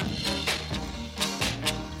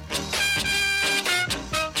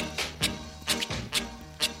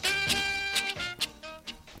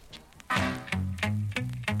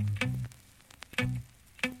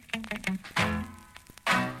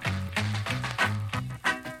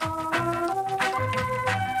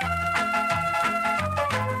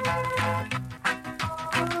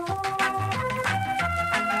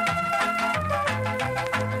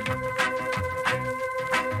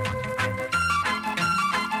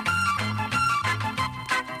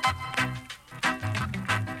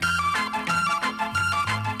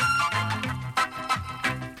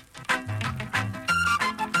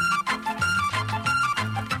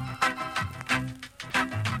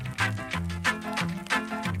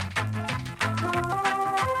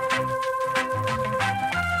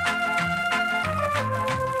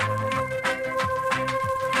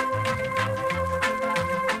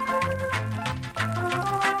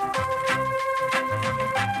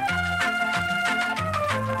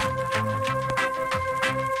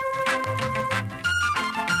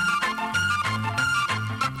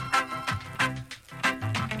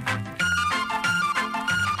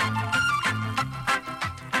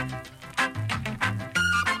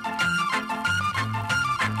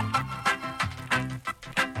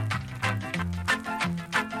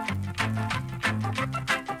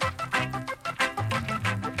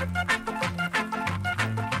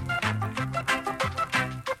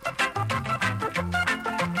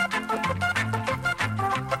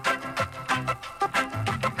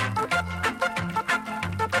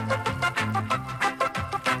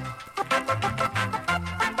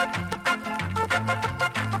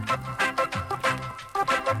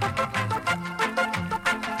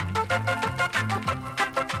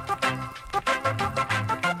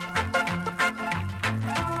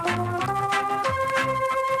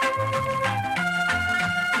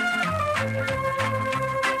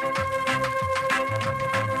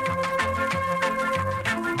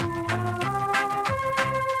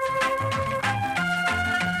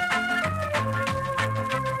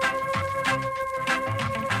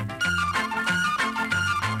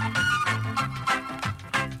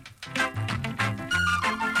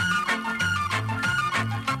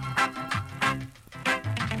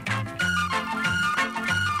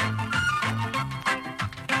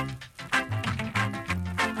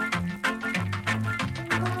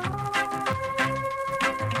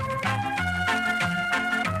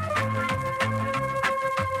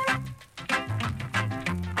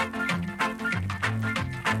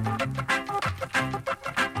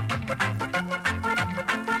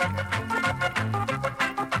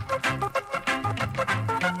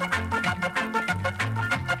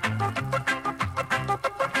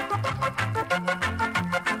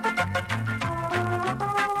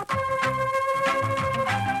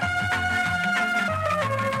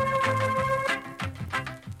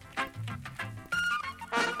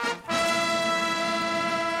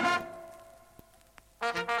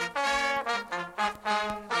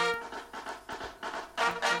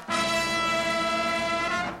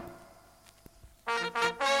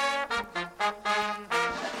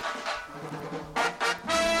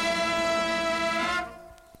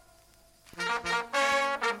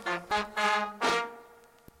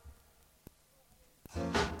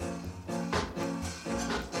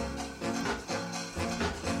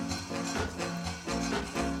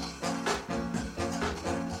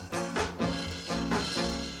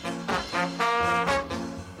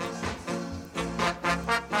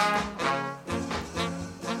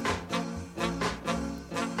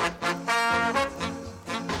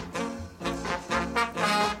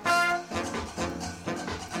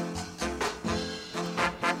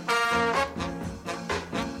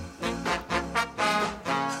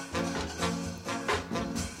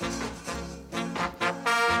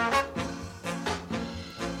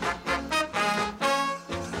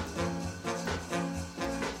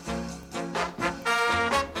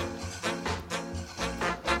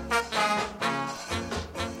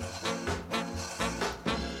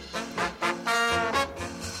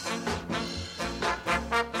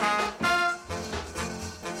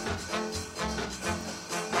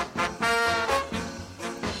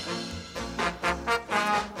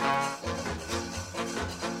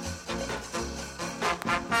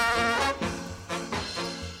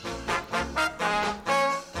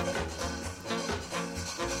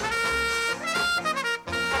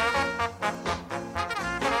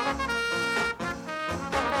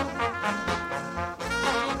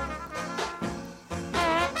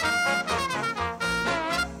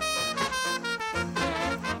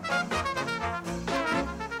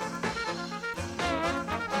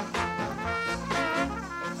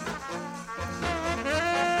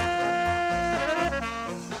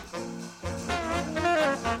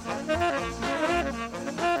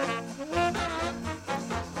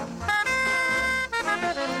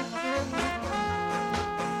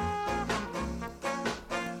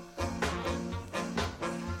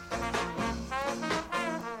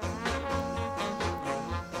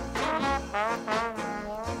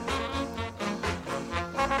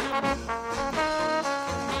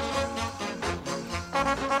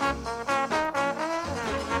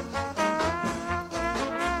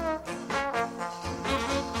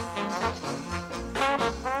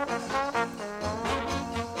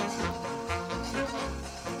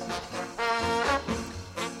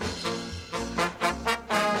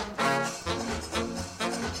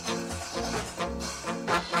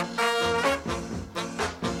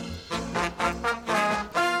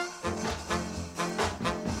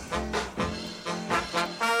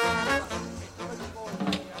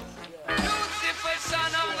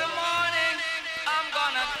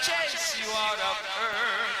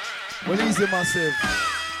 Well, easy massive.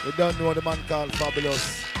 You don't know the man called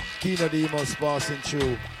Fabulous. Kino Demos passing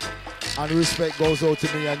through. And respect goes out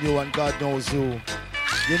to me and you and God knows who.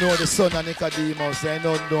 You know the son of Nicodemus. I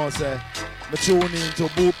don't know, say. Me tune in to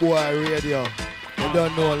Boot Boy Radio. You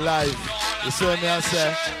don't know live. You see me and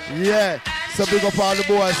say, yeah. So big up all the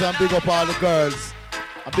boys and big up all the girls.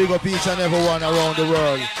 And big up each and every one around the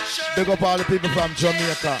world. Big up all the people from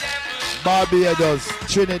Jamaica, Barbados,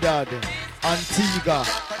 Trinidad, Antigua,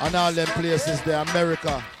 and all them places there,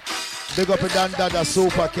 America. Big up a Dan Dada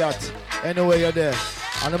Super Cat, anywhere you're there.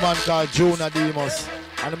 And a man called Jonah Demos,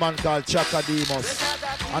 and a man called Chaka Demos,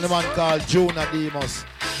 and a man called Jonah Demos.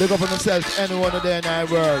 Big up on themselves, anyone there in our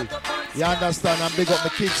world. You understand? And big up my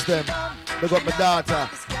kids them. Big up my daughter,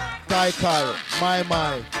 Kai Kai,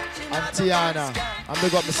 Mai, and Tiana. And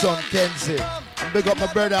big up my son Kenzie. And big up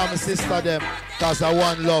my brother and my sister them. Cause I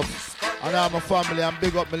want love. And all my family. And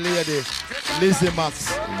big up my lady, Lizzie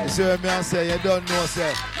Max. You see what I say? You don't know,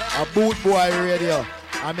 say. A Boot Boy Radio.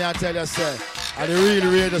 And me I tell you, say. At the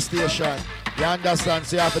real radio station. You understand?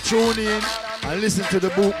 So you have to tune in and listen to the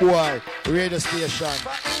Boot Boy radio station.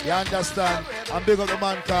 You understand? And big up the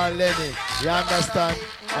man called Lenny. You understand?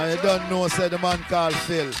 And you don't know, say the man called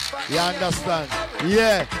Phil. You understand?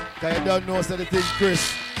 Yeah. Cause you don't know, say the thing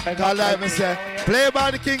Chris. Cause like me say, play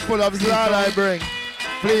by the King full of is all I bring.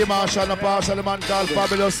 Play Marshall and Partial, the man called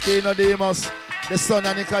Fabulous Kino Demos. The son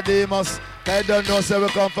of Nicodemus. Cause you don't know, say we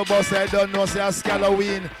come for bus. I don't know, say it's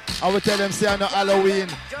Halloween. I will tell them, say I'm not Halloween.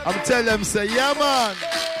 I will tell them, say, yeah man.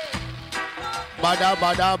 Bada,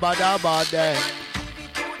 bada, bada, bada.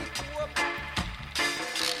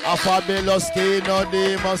 A Fabulous Kino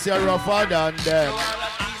Demos, you're rougher than them.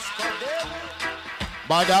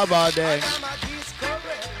 Bada, bada.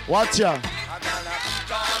 Watch ya.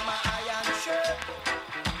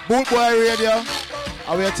 Boot Boy Radio.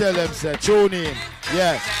 I will tell them, say, tune in.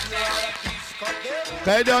 Yeah.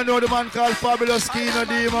 Cause you don't know the man called Fabulous Kino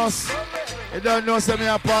Demos. You don't know, say me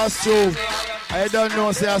a pass through. I don't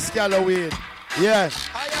know, say a Halloween. Yeah.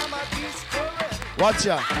 Watch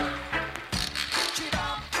ya.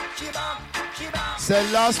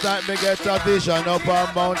 Say last night me get a vision up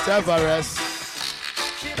on Mount Everest.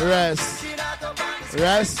 Rest.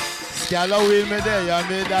 Halloween me there, you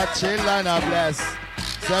made that chill and a bless.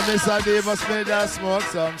 So Mr. Demos made that smoke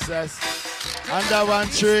some cess. Under one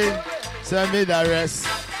tree, say me the rest.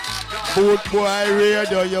 Boot Boy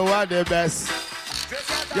Radio, you are the best.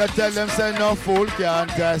 You tell them say no fool can't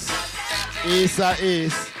test. East are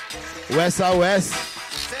east, west are west.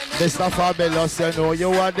 Mr. Fabulous, you know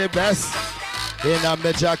you are the best. In a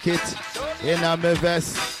me jacket, in a me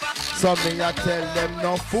vest. So me I tell them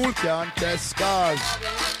no fool can't test cause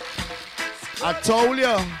I told you,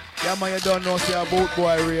 yeah man you don't know say a Boot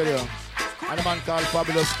Boy Radio. And a man called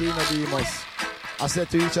Fabulous Kino Demos. I said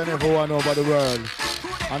to each and every one over the world,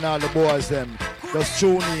 and all the boys them, just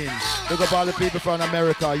tune in. Look up all the people from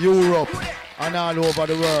America, Europe, and all over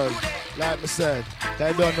the world. Like me said,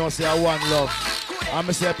 they don't know say I want love. And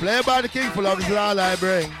me say, play by the King full of is all I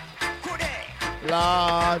bring.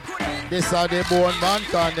 Lord, this are the Bone Man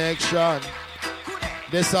connection.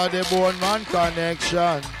 This are the Bone Man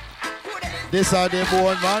connection. This are the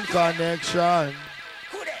Bone Man connection.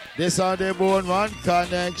 This are the Bone Man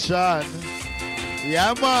connection.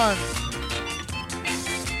 Yeah, man.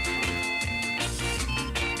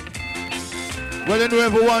 Well, you know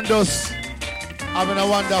everyone does having a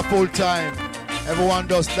wonderful time. Everyone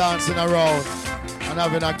does dancing around and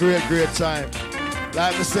having a great time.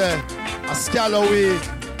 Like I say, a Halloween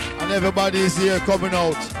and everybody is here coming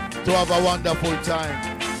out to have a wonderful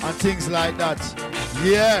time and things like that.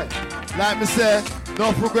 Yeah, like I say,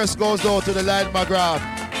 no progress goes out to the Light McGrath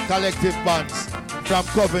collective bands from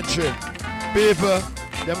Coventry. People,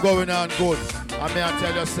 them going on good. I mean, I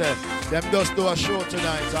tell you, say, them just do a show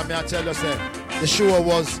tonight. I mean, I tell you, say, the show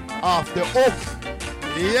was off the hook.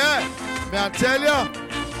 Yeah, may I tell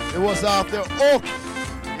you, it was off the hook.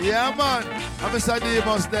 Yeah, man. I'm Mr.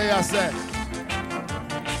 Demos there, I say.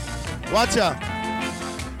 Watch out.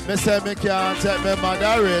 Me say me can't take my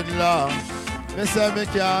mother-in-law. Me say me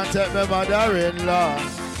can't take my mother-in-law.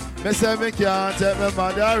 Me say me can't take my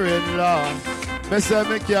mother-in-law. Me say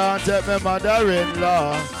me can't take my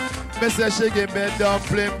mother-in-law. Me say she give me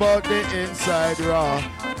dumpling but the inside raw.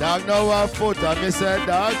 Dog know a foot and me say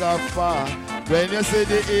dog a far. When you see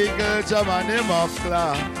the eagle jam and him off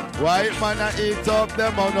claw. White man a eat up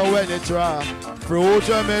them on know when it raw. Fruit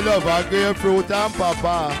when me love a grapefruit and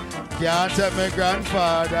papa. Can't take my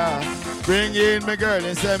grandfather. Bring in my girl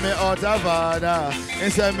and send me out of order.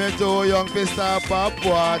 And send me too young to stop up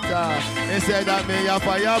water. And say that me a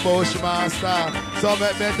fire bushmaster. So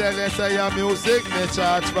make me tell you say your music me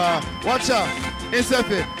charge for. Watch out. And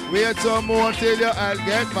say wait some more till your I'll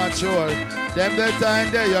get mature. Them the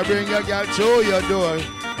time there you bring your girl through your door.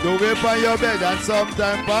 Do it on your bed and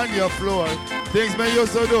sometime on your floor. Things me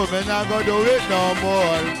used to do, me not go do it no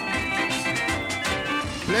more.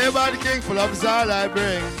 Play by the king, full of all I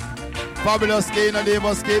bring. Fabulous skin and they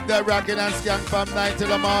must keep that rocking and skank from night till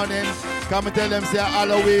the morning. Come and tell them say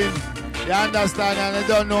Halloween. You understand and they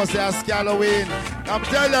don't know say it's Halloween. Come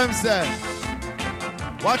tell them say,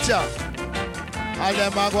 watch out. All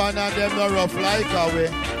them a go on and them no rough like away.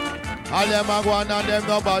 All them a go on and them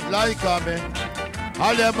no bad like a me.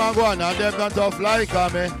 All them a go on and them no tough like a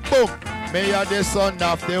me. Boom. Me a the son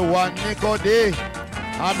of the one Nico day.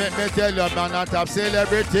 And make me tell you, man, a top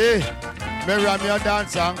celebrity. Me ram your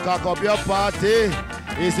dance and cock up your party.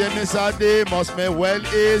 Easy, Mr. D, must me well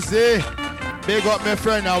easy. Big up my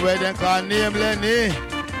friend and where they call name Lenny.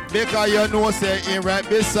 Because you know say he right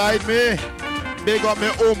beside me. Big up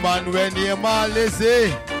my woman when name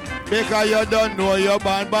Lizzie. Because you don't know you're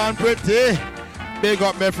born pretty. Big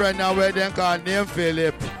up my friend and where they call name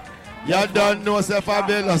Philip. You don't know say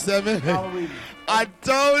Fabulous. I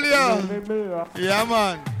told you. Yeah,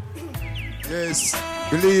 man. Yes,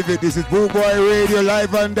 believe it. This is Boo Boy Radio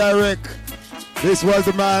live and direct. This was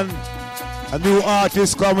the man, a new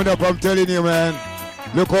artist coming up. I'm telling you, man.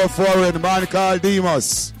 Look out for it, man called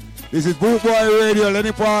Demus. This is Boo Boy Radio.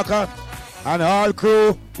 Lenny Parker and all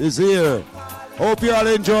crew is here. Hope you all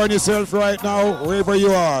enjoying yourself right now, wherever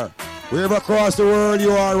you are, wherever across the world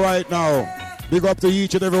you are right now. Big up to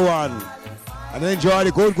each and every one, and enjoy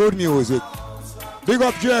the good music. Big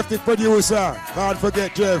up Jeff, the producer. Can't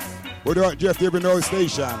forget Jeff. Without Jeff, there will be no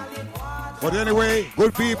station. But anyway,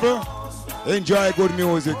 good people, enjoy good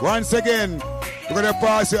music. Once again, we're going to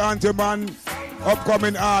pass it on to man,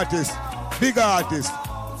 upcoming artist, big artist.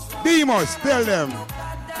 Demus, tell them.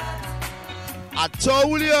 I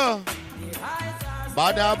told you.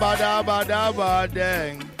 Bada, bada, bada,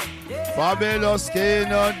 badang. Fabulous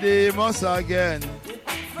skin on Demus again.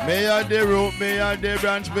 Me a the root, me a the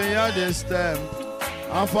branch, me a the stem.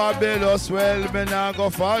 And Fabulous, well, me nah go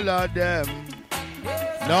follow them.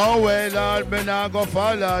 No way, Lord, me nah go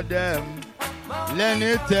follow them.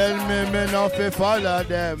 Lenny tell me not fi follow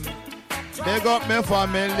them. Big up my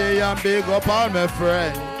family and big up all my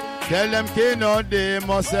friends. Tell them Kino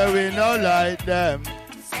Demus say we no like them.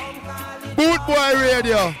 Boot Boy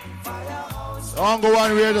Radio. Only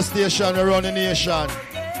one radio station around the nation.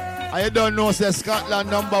 And you don't know say Scotland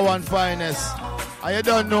 #1 finest. And you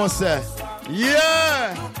don't know say,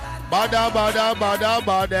 yeah, bada bada bada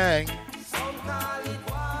badang.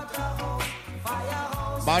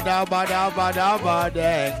 Bada bada bada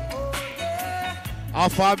badang. A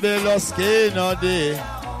Fabulous skin on day.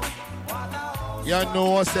 You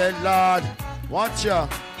know say Lord, watch ya.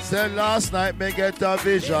 Say last night me get a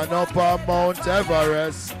vision up on Mount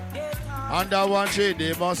Everest. Under one tree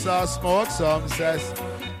they must have smoke some cess.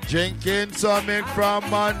 Drinking something from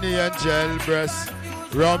money and gel breast.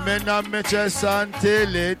 Rumming on my chest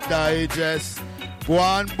until it digest. Go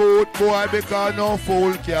on boot boy because no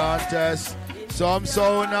fool can't test. Some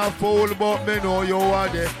sound a fool but me know you are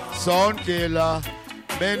the sound killer.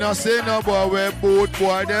 Me no see no boy where boot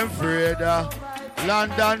boy them afraid of.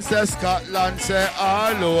 London say Scotland say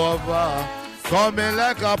all over. Coming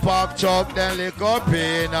like a park truck, then lick up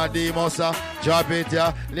in a Demusa. Drop it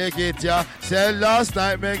ya, lick it ya. Say last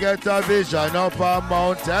night me get a vision up on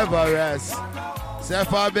Mount Everest. Say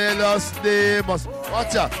Fabulous Demus.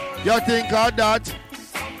 Watch ya, you think of that?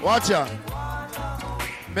 Watch ya.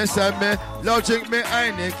 Me say me, love drink me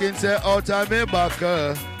Heineken, say out of me back.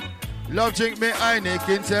 Love drink me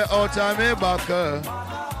Heineken, say out of me back.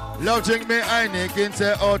 Love drink me Heineken,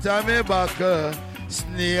 say out of me back.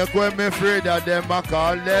 Snake when me afraid of them, I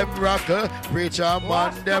call them rocker. Preacher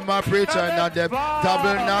man, them a preacher, and them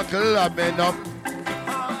tabernacle, I mean up.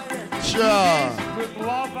 Sure.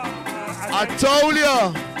 I told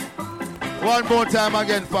you. One more time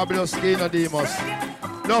again, Fabulous Kino Demus.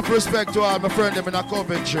 Enough respect to all my friends them in a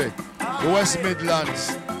Coventry, the West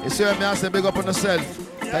Midlands. You see me, I say big up on yourself.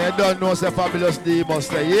 And you don't know say Fabulous Demus.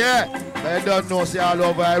 Yeah. And you don't know say all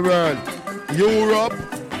over the world. Europe,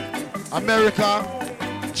 America,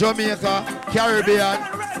 Jamaica, Caribbean,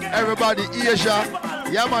 everybody, Asia.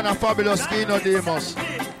 Yeah, man, a Fabulous Kino Demus.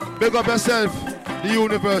 Big up yourself, the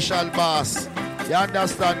universal boss. You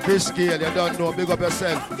understand, Chris Scale, you don't know, big up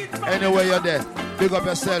yourself. Anywhere you're there, big up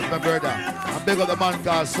yourself, my brother. And big up the man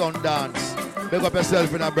called Sundance. Big up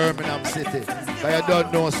yourself in a Birmingham City. Cause you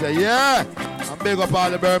don't know, say, yeah. And big up all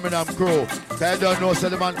the Birmingham crew. Cause you don't know, say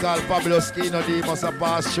the man called Fabulous Kino D must have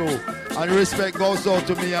passed through. And respect goes out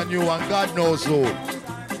to me and you, and God knows who.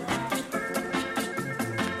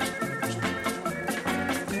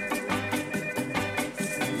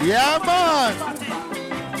 Yeah, man.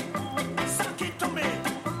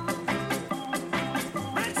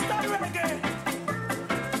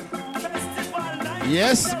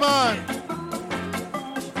 Yes, man.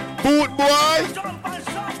 Boot boy.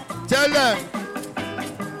 Tell them.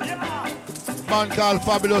 Man called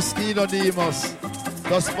Fabulous Kino Demos.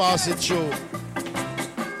 Just pass it through.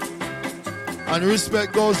 And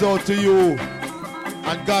respect goes out to you.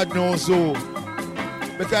 And God knows who.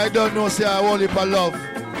 Because I don't know, say I want it for love.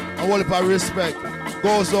 I want it for respect.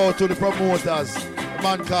 Goes out to the promoters. The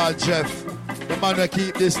man called Jeff. The man that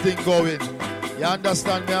keep this thing going. You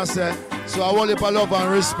understand me, I say? So I want it for love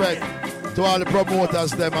and respect to all the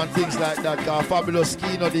promoters them and things like that. Cause Fabulous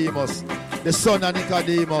Kino Demos. The son of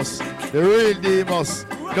Nicodemus. The real Demos.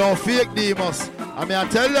 No fake Demos. I mean, I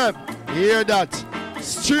tell them, you hear that?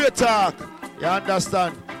 Straight talk. You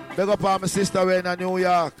understand? Big up on my sister way in New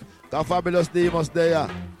York. Cause Fabulous Demos there.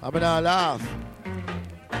 I mean, I laugh.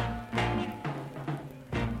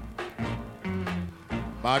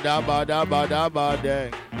 Bada, bada, bada,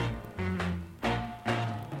 bada.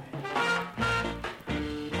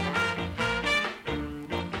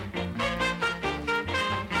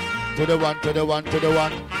 To the one, to the one, to the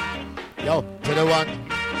one. Yo, to the one.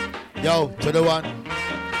 Yo, to the one.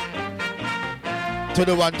 To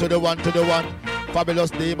the one, to the one, to the one.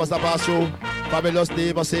 Fabulous Demos a pass through. Fabulous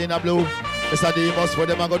Demos in a blue. Mr. Demos, what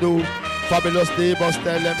them a go do? Fabulous Demos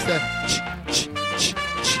tell them say.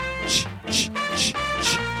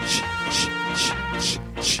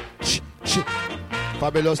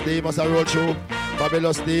 Fabulous Demos a roll through.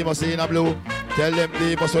 Fabulous Demos in a blue. Tell them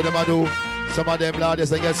Demos what them a do. Some of them ladies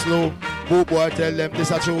they get slow. Boot boy tell them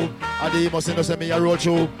this a true. And Demos in say me a roll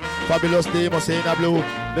through. Fabulous Demos in a blue.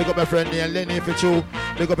 Big up my friend and Lenny for true.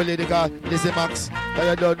 Big up a lady called Lizzie Max. And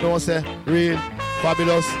you don't know say real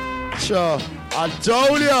fabulous. Sure. I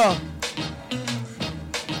told ya.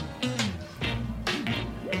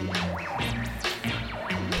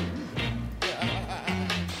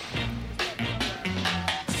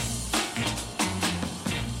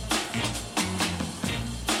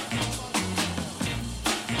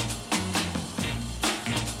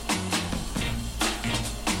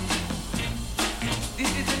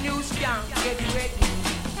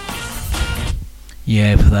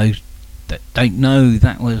 Yeah, for those that don't know,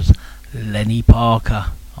 that was Lenny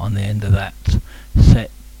Parker on the end of that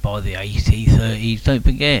set by the AC30s. Don't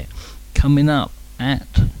forget, coming up at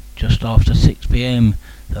just after 6 PM,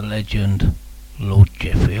 the legend Lord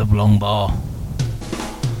Jeffrey of Longbar.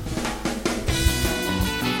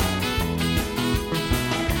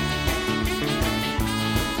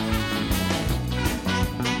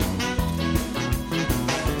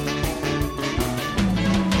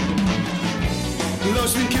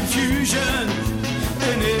 Lost in confusion,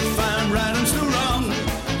 and if I'm right, I'm still wrong.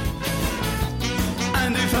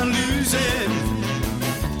 And if I'm losing,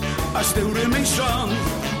 I still remain strong.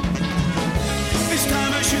 This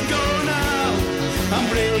time I should go now, I'm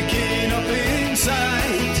breaking up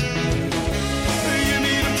inside. You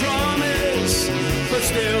made a promise, but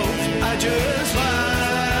still I just lie.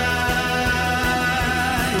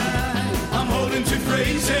 I'm holding to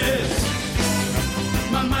phrases,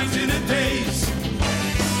 my mind's in a daze.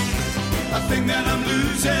 I think that I'm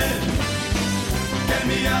losing. Get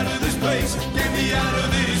me out of this place, get me out of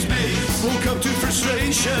this maze. Woke up to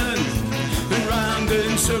frustration, and round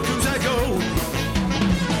in circles I go.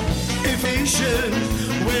 Evasion,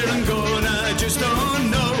 where I'm going I just don't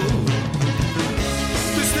know.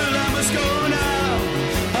 But still I must go now,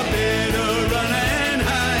 I better run and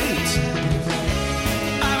hide.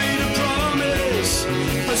 I made a promise,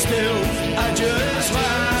 but still I just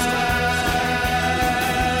lie.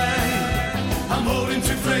 I'm holding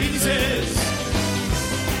to phrases,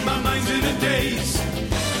 my mind's in a daze.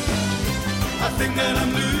 I think that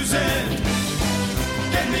I'm losing.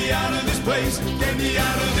 Get me out of this place, get me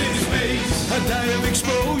out of this maze. I die of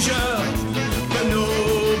exposure, but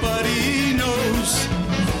nobody knows.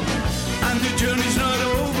 And the journey's not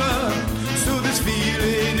over, so this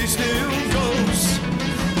feeling it still goes.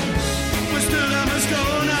 But still I must go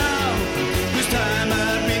now, this time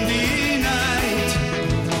I've been denied.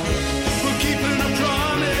 For keeping a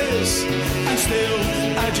promise, and still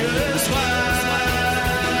I just lie.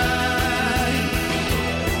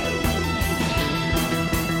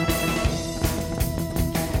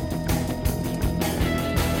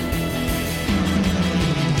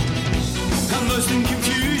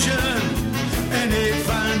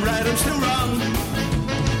 I'm still wrong.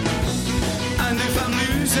 And if I'm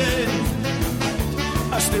losing,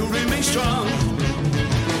 I still remain strong.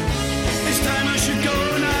 It's time I should go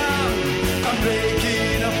now. I'm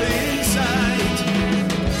breaking up inside,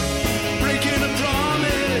 breaking a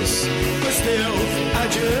promise, but still I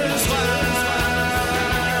just lie.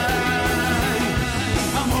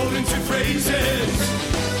 I'm holding to phrases,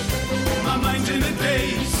 my mind's in a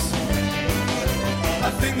daze. I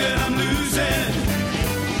think that I'm losing,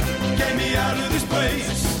 get me out of this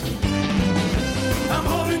place. I'm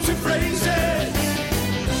holding to phrases,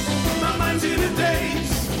 my mind's in a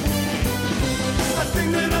daze. I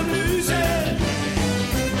think that I'm losing,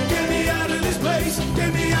 get me out of this place,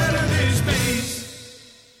 get me out of this space.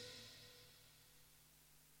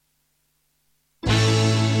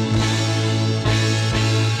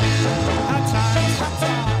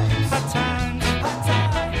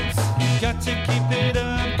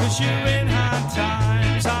 You're in hard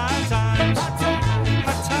times, hard times, hard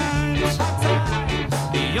times, hard times.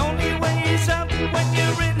 The only way is up when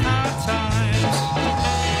you're in hard times.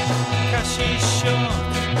 Cash is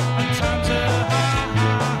short and times are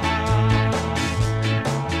hard.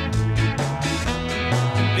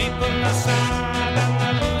 People are sad and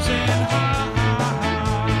they're losing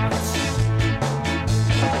hearts.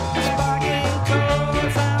 It's bagging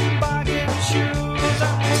clothes and bagging shoes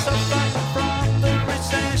and suffer from the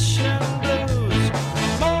recession.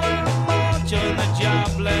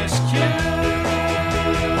 Jobless queues.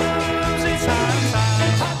 It's hard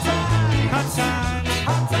times, hard times,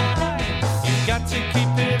 hard times. You got to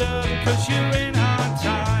keep it up 'cause you're in hard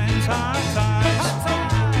times, hard times,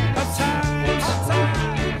 hard times, hard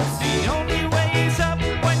times. The only way is up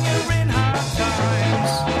when you're in hard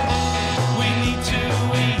times. We need to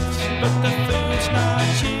eat, but the food's not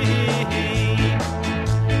cheap.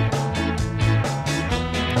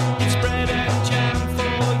 It's bread and jam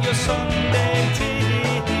for your Sunday tea.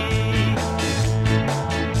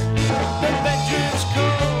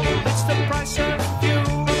 Price of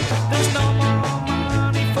fuel. There's no more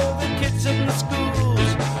money for the kids in the schools.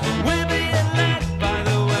 We're being led by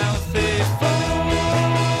the wealthy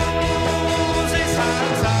fools. It's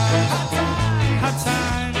hard times, hard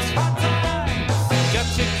times, hard times. Got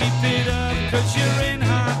to keep it up 'cause you're in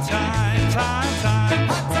hard times, hard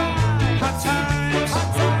times, hard times,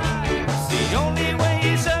 hard times. The only way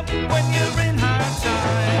is up when you're in hard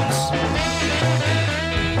times.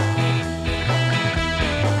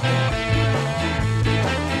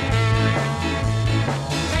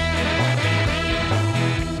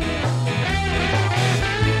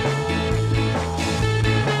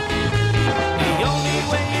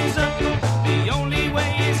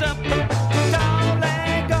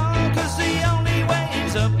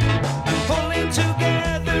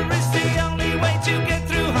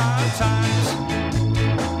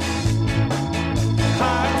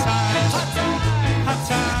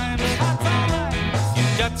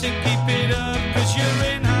 To keep it up 'cause you're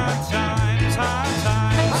in hard times, hard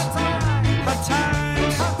times, hard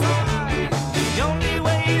times, hard times. The only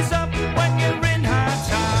way is up when you're in hard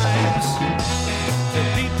times. The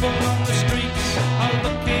people on the streets are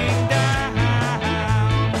looking down,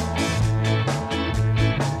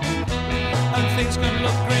 and things can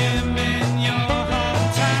look grim in your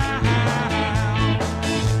hometown.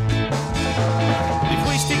 If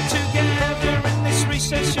we stick together in this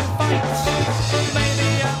recession fight, maybe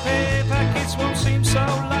pay packets won't seem so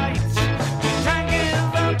light. We can't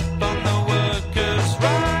give up on the workers'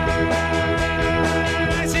 rights.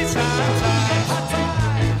 It's hard times,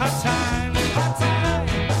 hard times, hard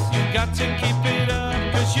times. You got to keep it up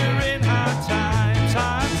 'cause you're in hard times,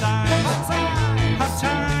 hard times, hard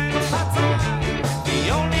times, hard times. The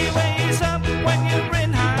only way is up when you're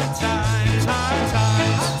in hard times, hard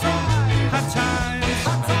times, hard times,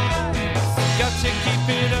 hard times. Got to keep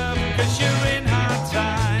it up 'cause you're in hard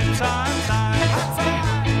times, hard times,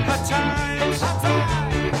 hard times, hard times.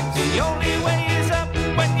 The only way is up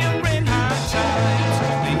when you're in hard times.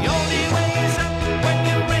 The only way is up when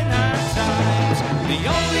you're in hard times. The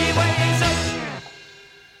only way is up.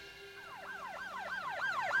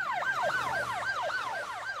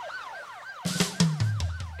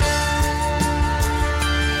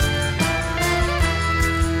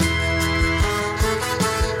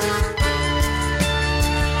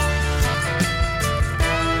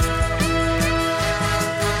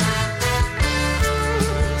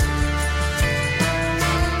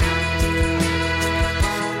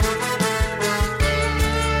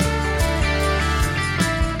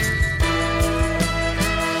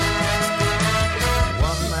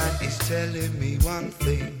 telling me one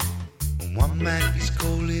thing, and one man is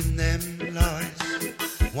calling them lies.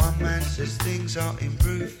 One man says things are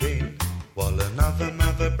improving,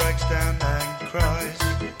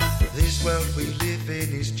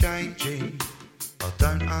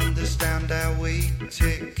 understand how we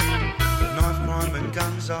tick. Knife crime and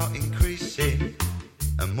guns are increasing,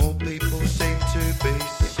 and more people seem to be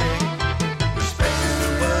sick. Respecting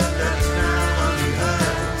the word that is now only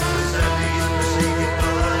heard, but sadly is preceded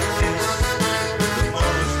by this. The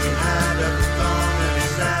morals we had have gone and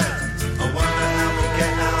it's sad. I wonder how we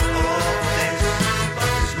get out of this. But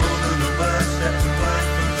it's more than the word separate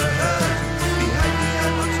from the herd. Behind me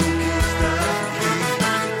and my talk is the key.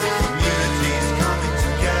 Communities coming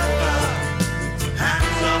together.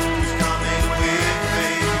 Hands up, who's coming with me?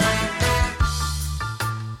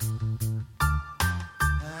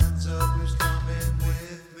 Hands up, who's coming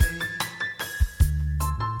with me?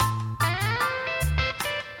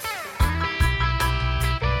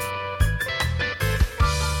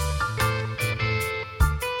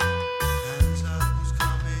 Hands up, who's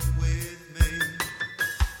coming with me?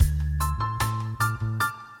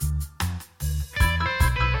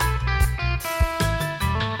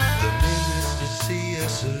 The ministers see a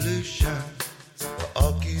solution, but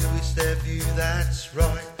argue it's their view that's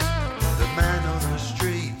right. The man on the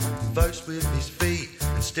street votes with his feet,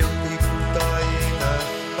 and still people die in a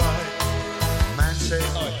fight. Man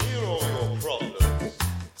says, I hear all your problems,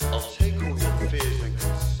 I'll take all your fears and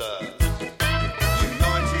concerns.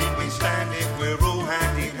 United we stand if we're all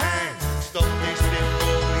hand in hand. Stop this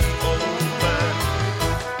before we all burn.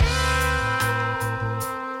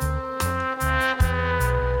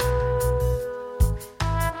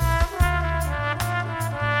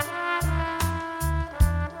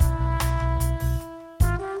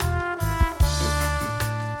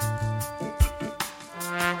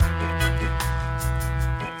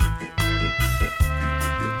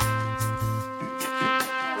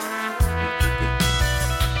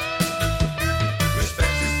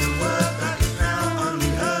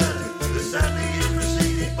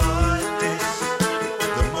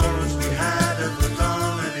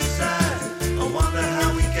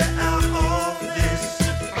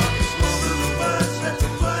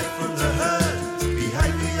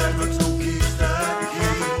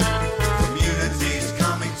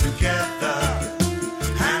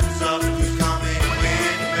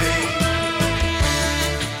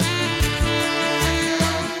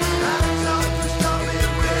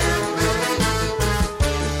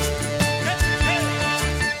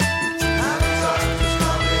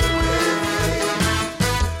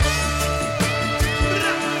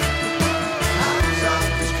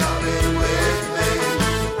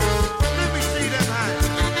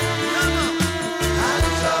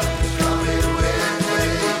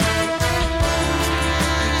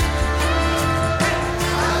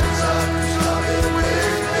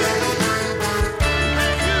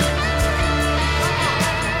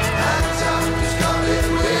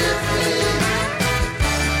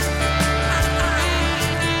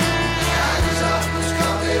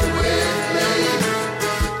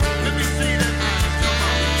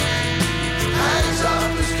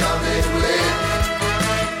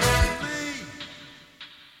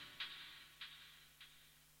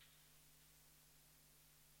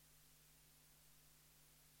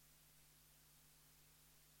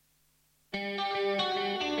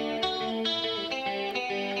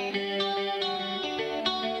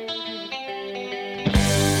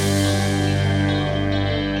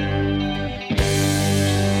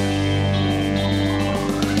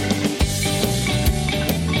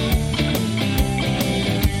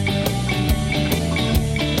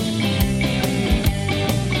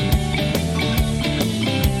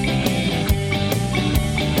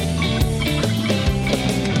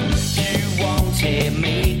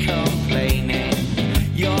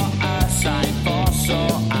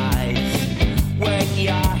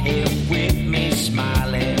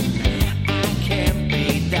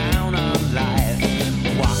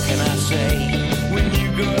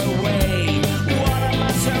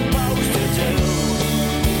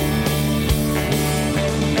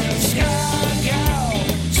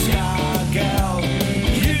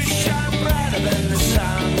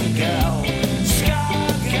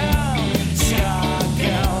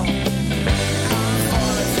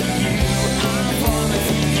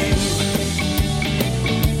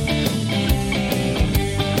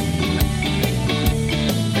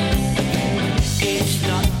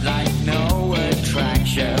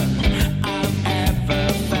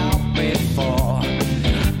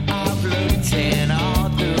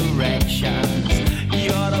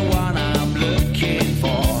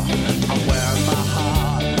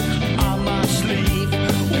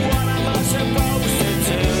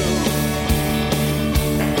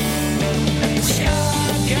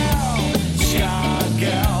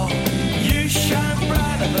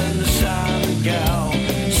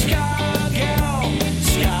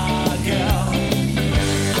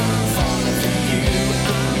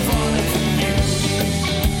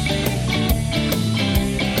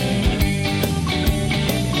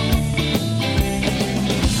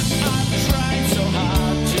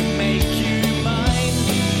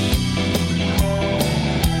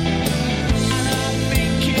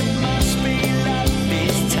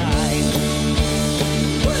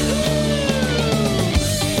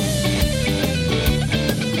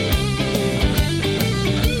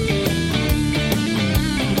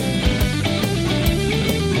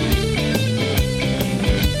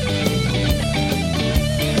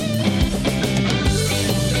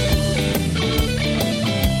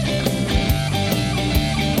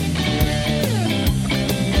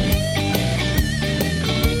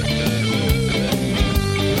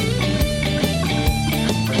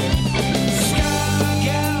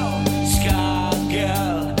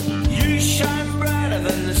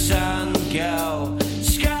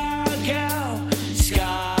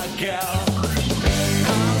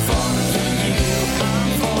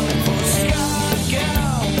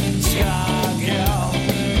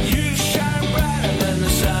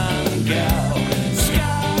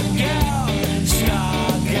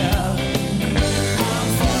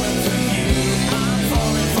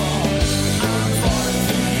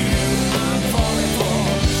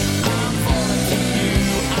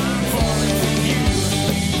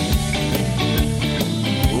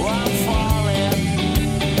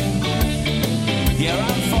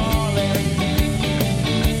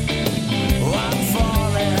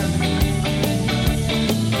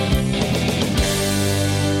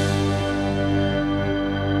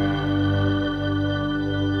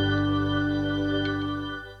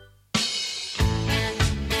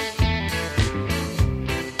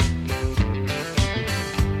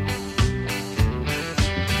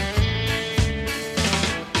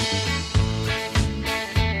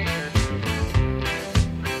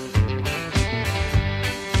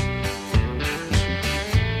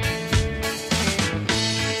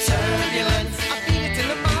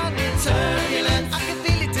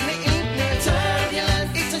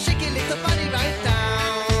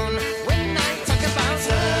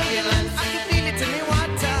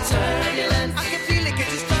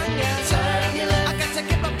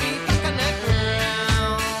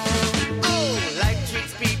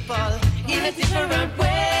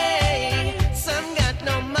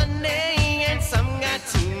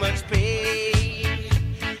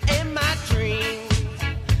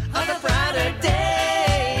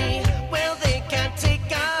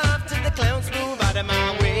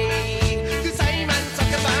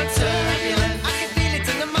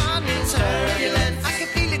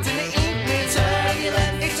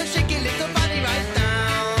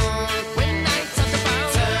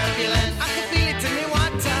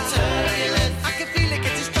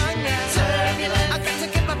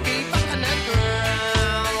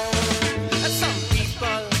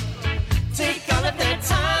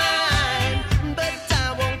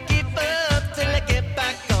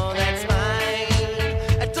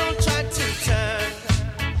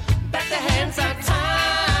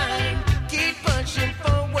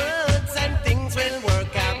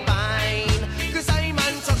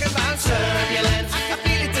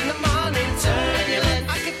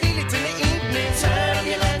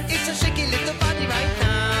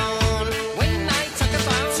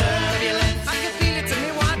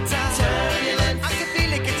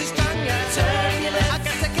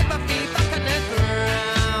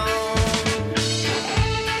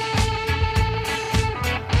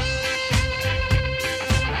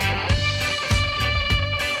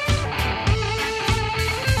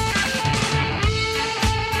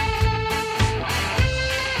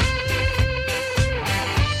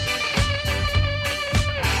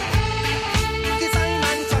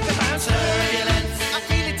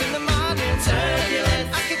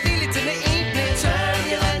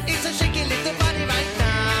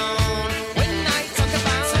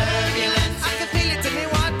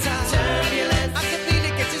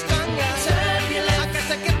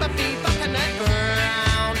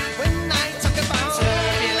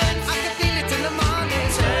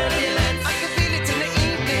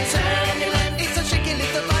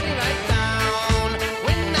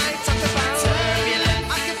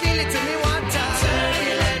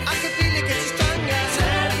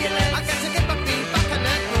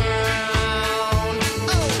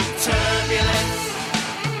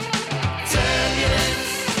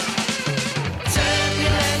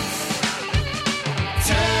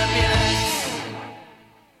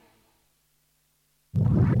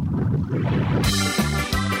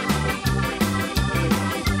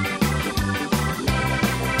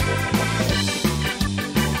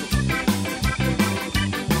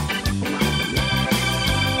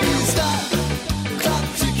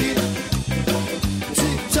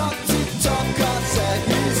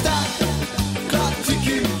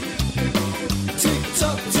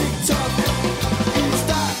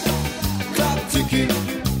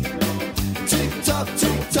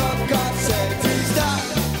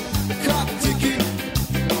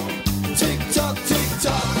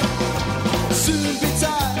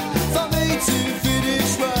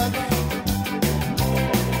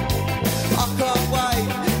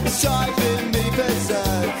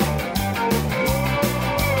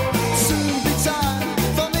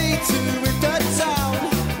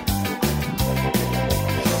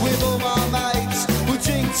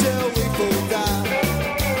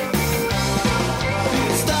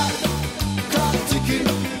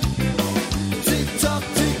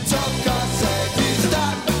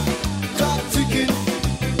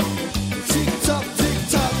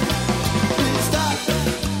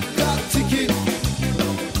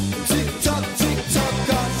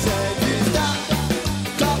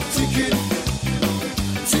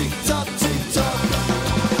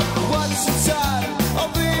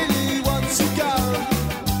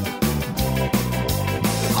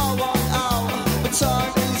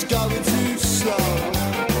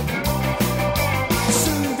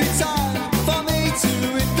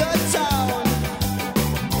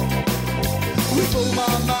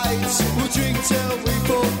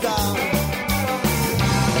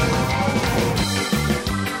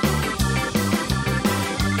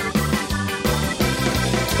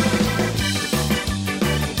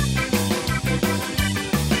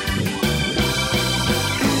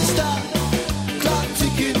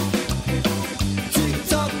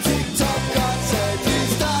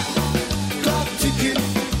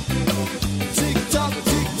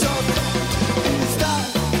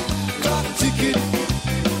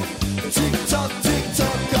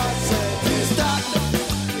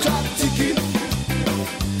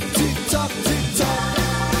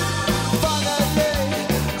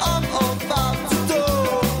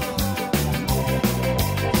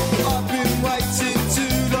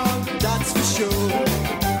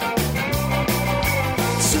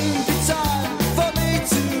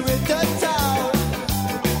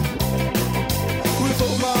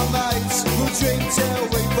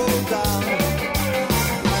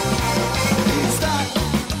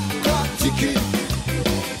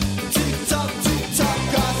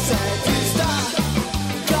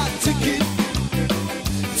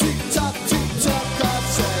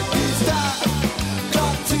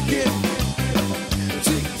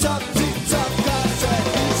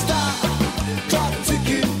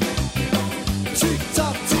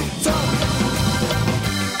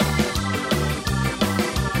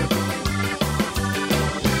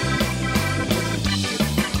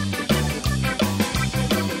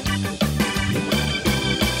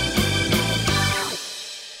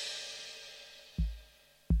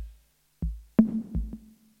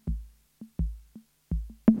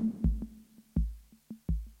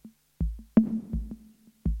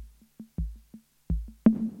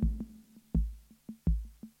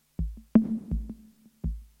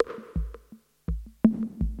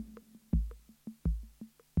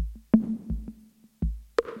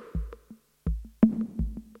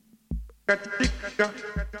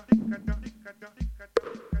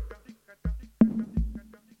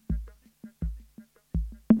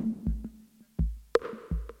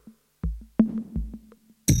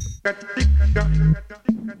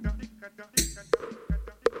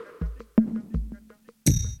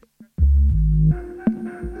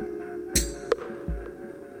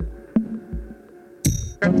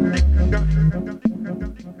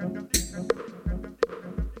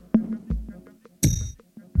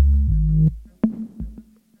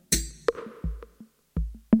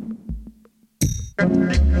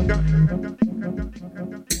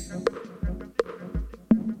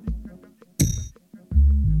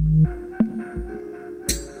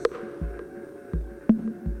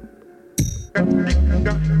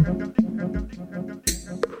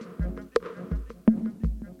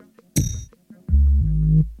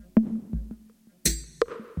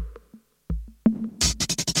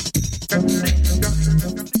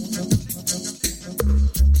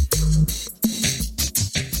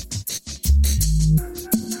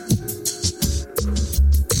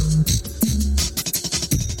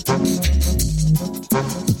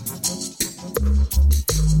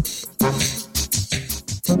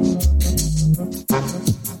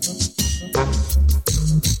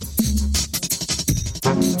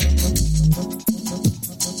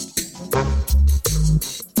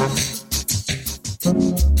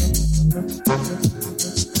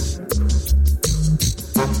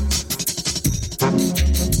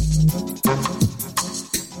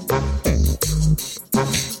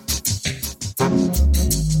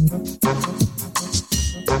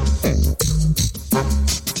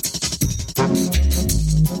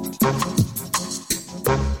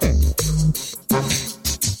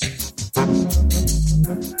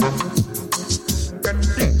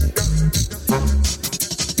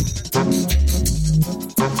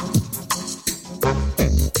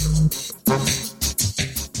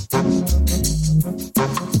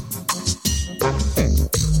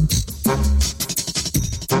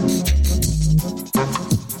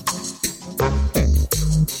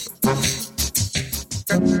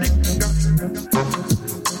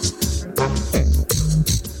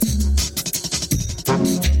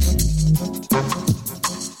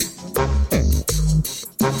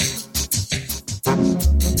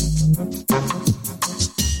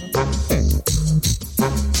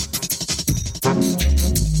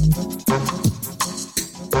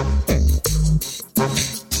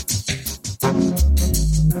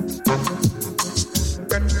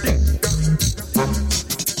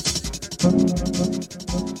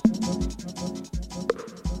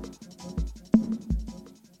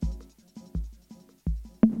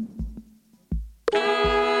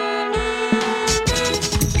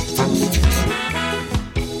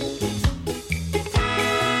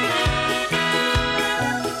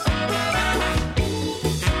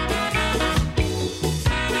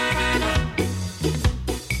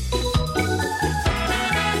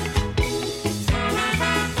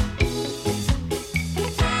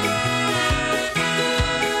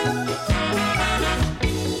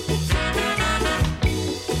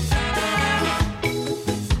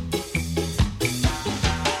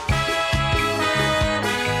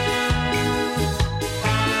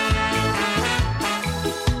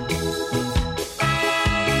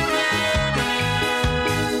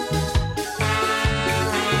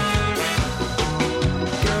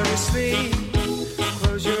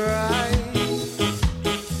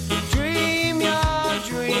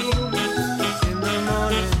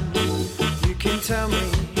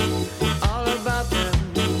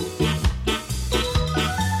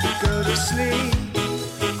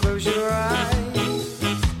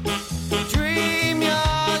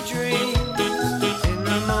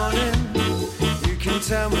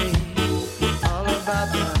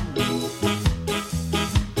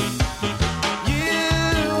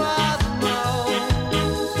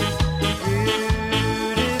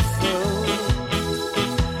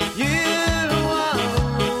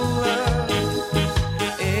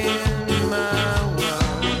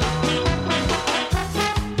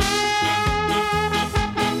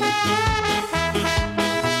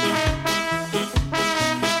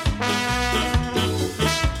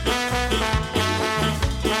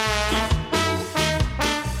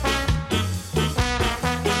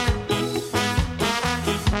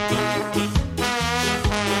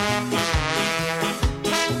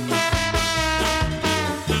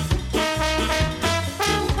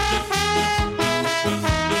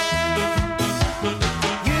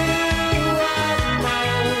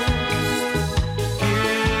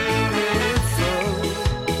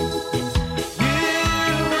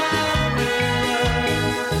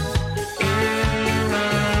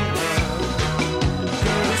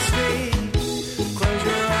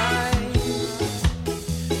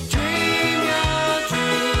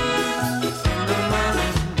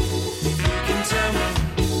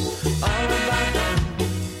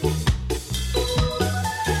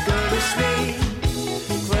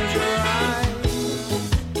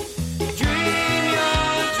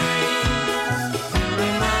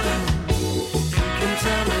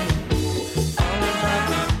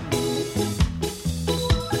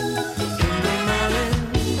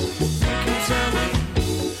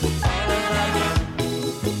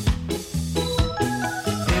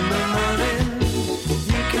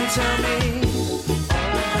 tell me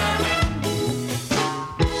all about it.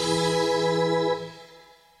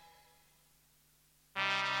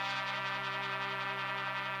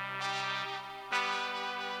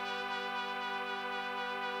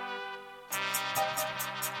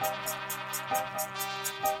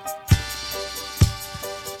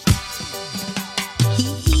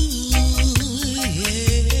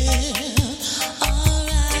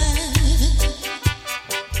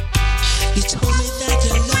 You told me that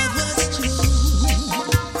your love was true.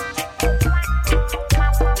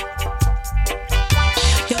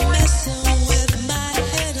 You're messing with my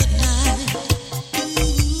head at night.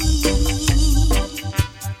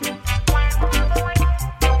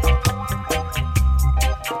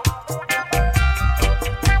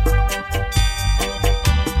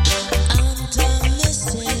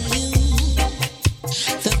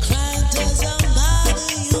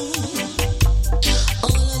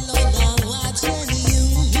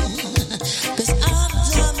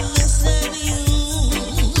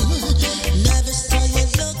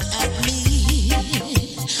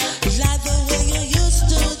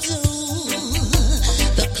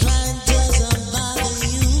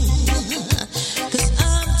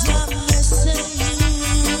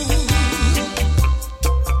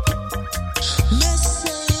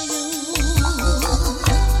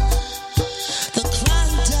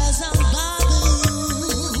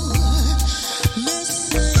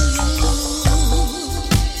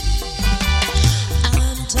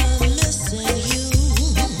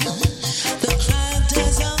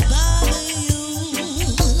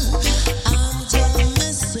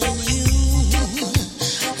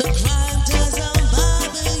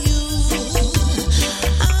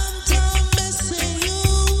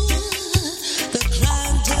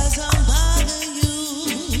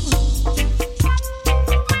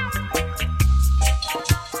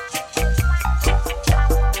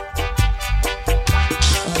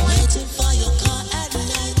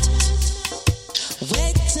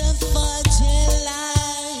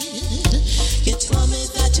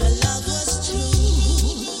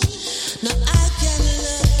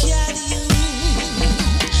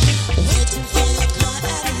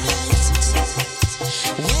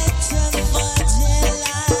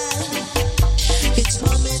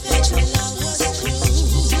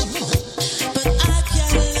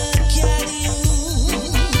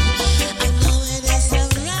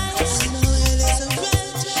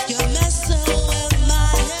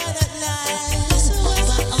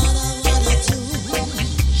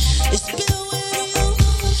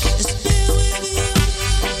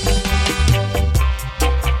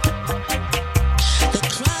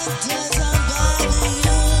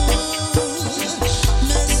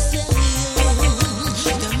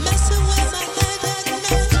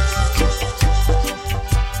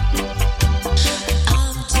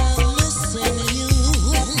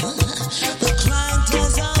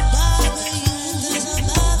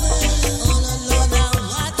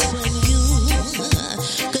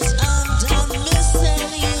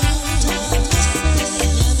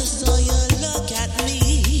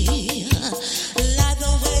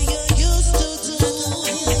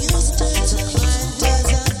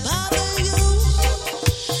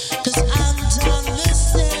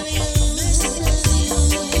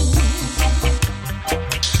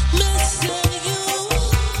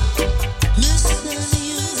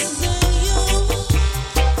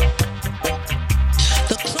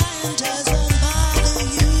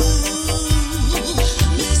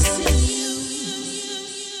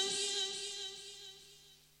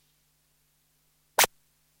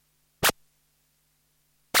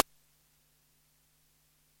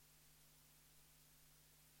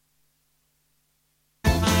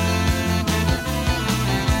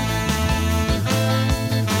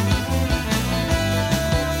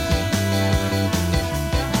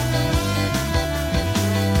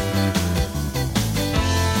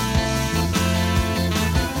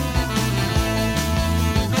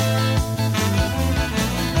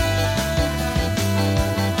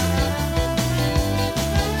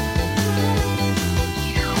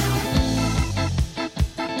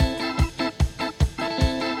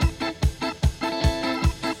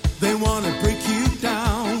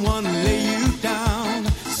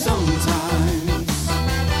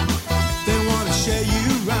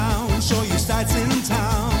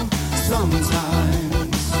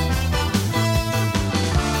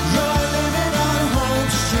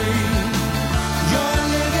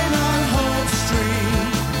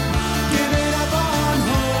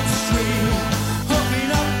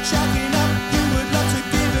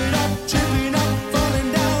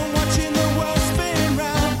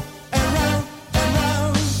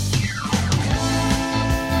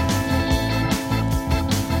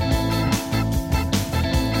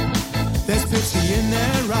 see in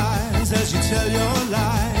their eyes as you tell your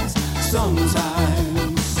lies.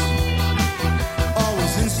 Sometimes,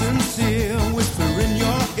 always insincere, whisper in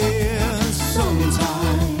your ears.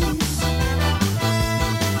 Sometimes,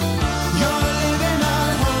 you're living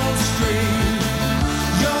on Hope Street.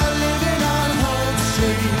 You're living on Hope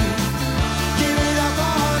Street. Give it up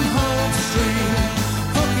on Hope Street.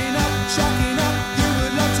 Hooking up, chucking up. You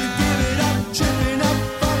would love to give it up, tripping up,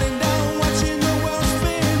 falling down, watching the world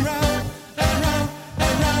spin round and round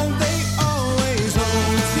and round. They always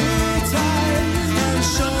hold you tight and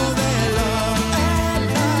show their love at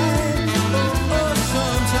night. Oh,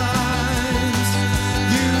 sometimes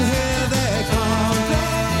you hear their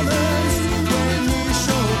compliments when you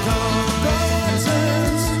show competence.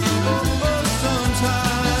 Oh,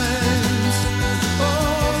 sometimes,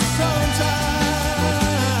 oh, sometimes.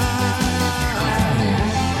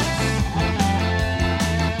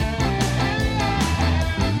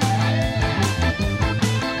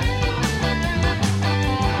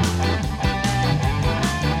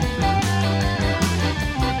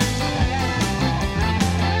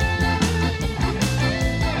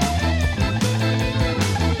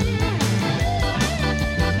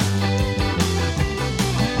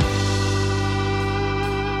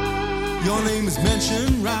 Your name is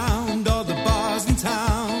mentioned round all the bars in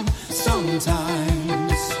town.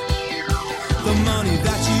 Sometimes the money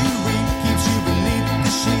that you reap keeps you beneath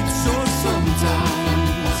the sheets. Or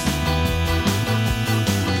sometimes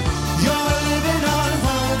you're living on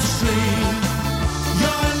Hope Street.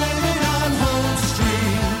 You're living on Hope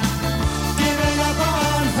Street. Giving up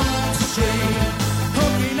on Hope Street.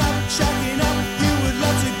 Hooking up, checking up. You would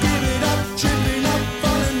love to give it up, tripping up,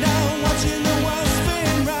 falling down, watching the world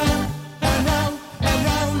spin round and round and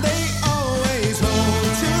round.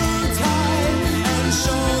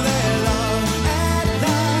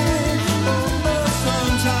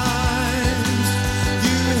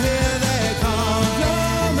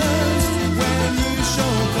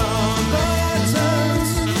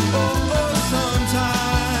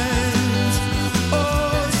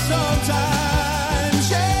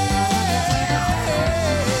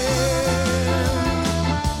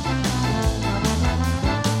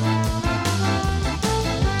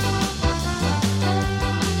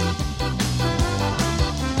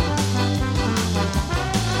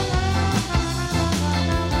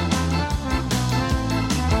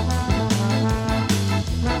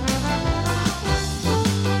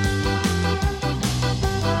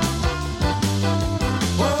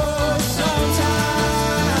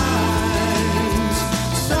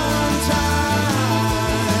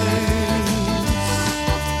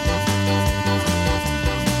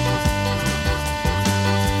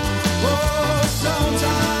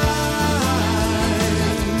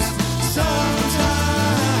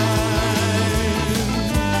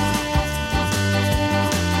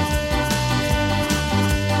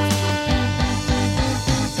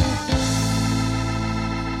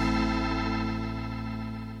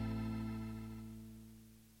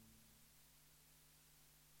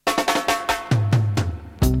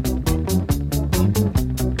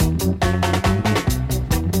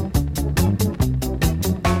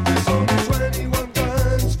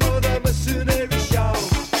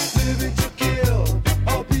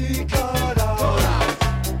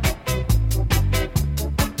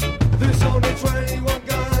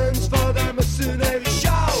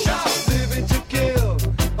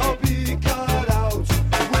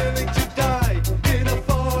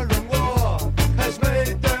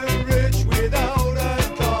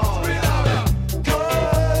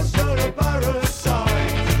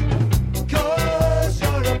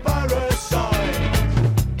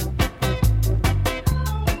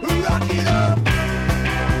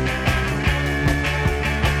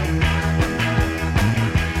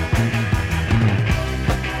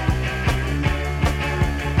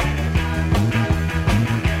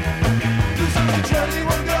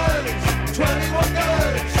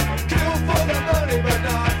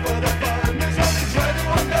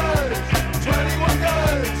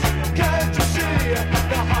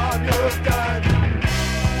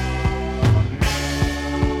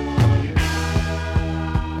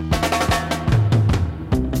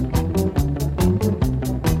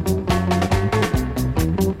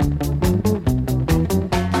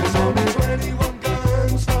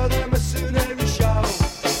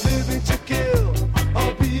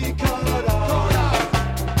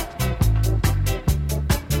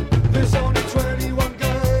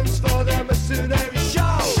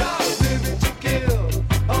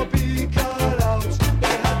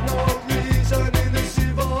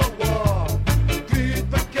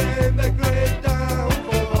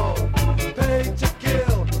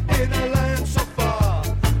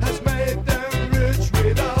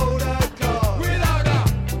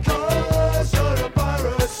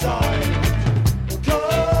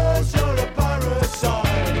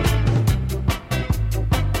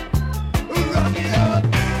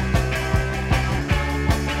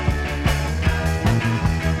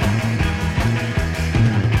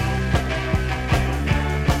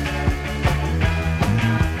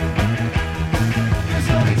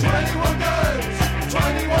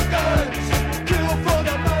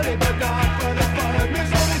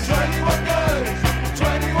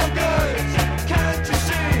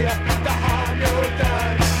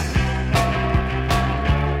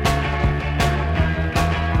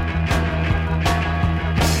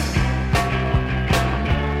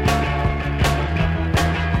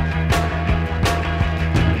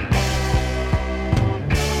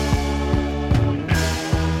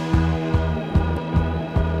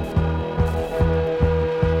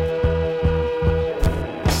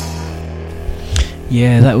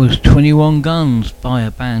 Yeah, that was 21 Guns by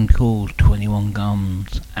a band called 21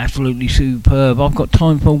 Guns. Absolutely superb. I've got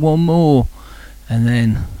time for one more. And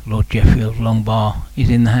then Lord Jeffrey of Long Bar is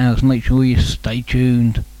in the house. Make sure you stay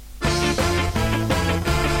tuned.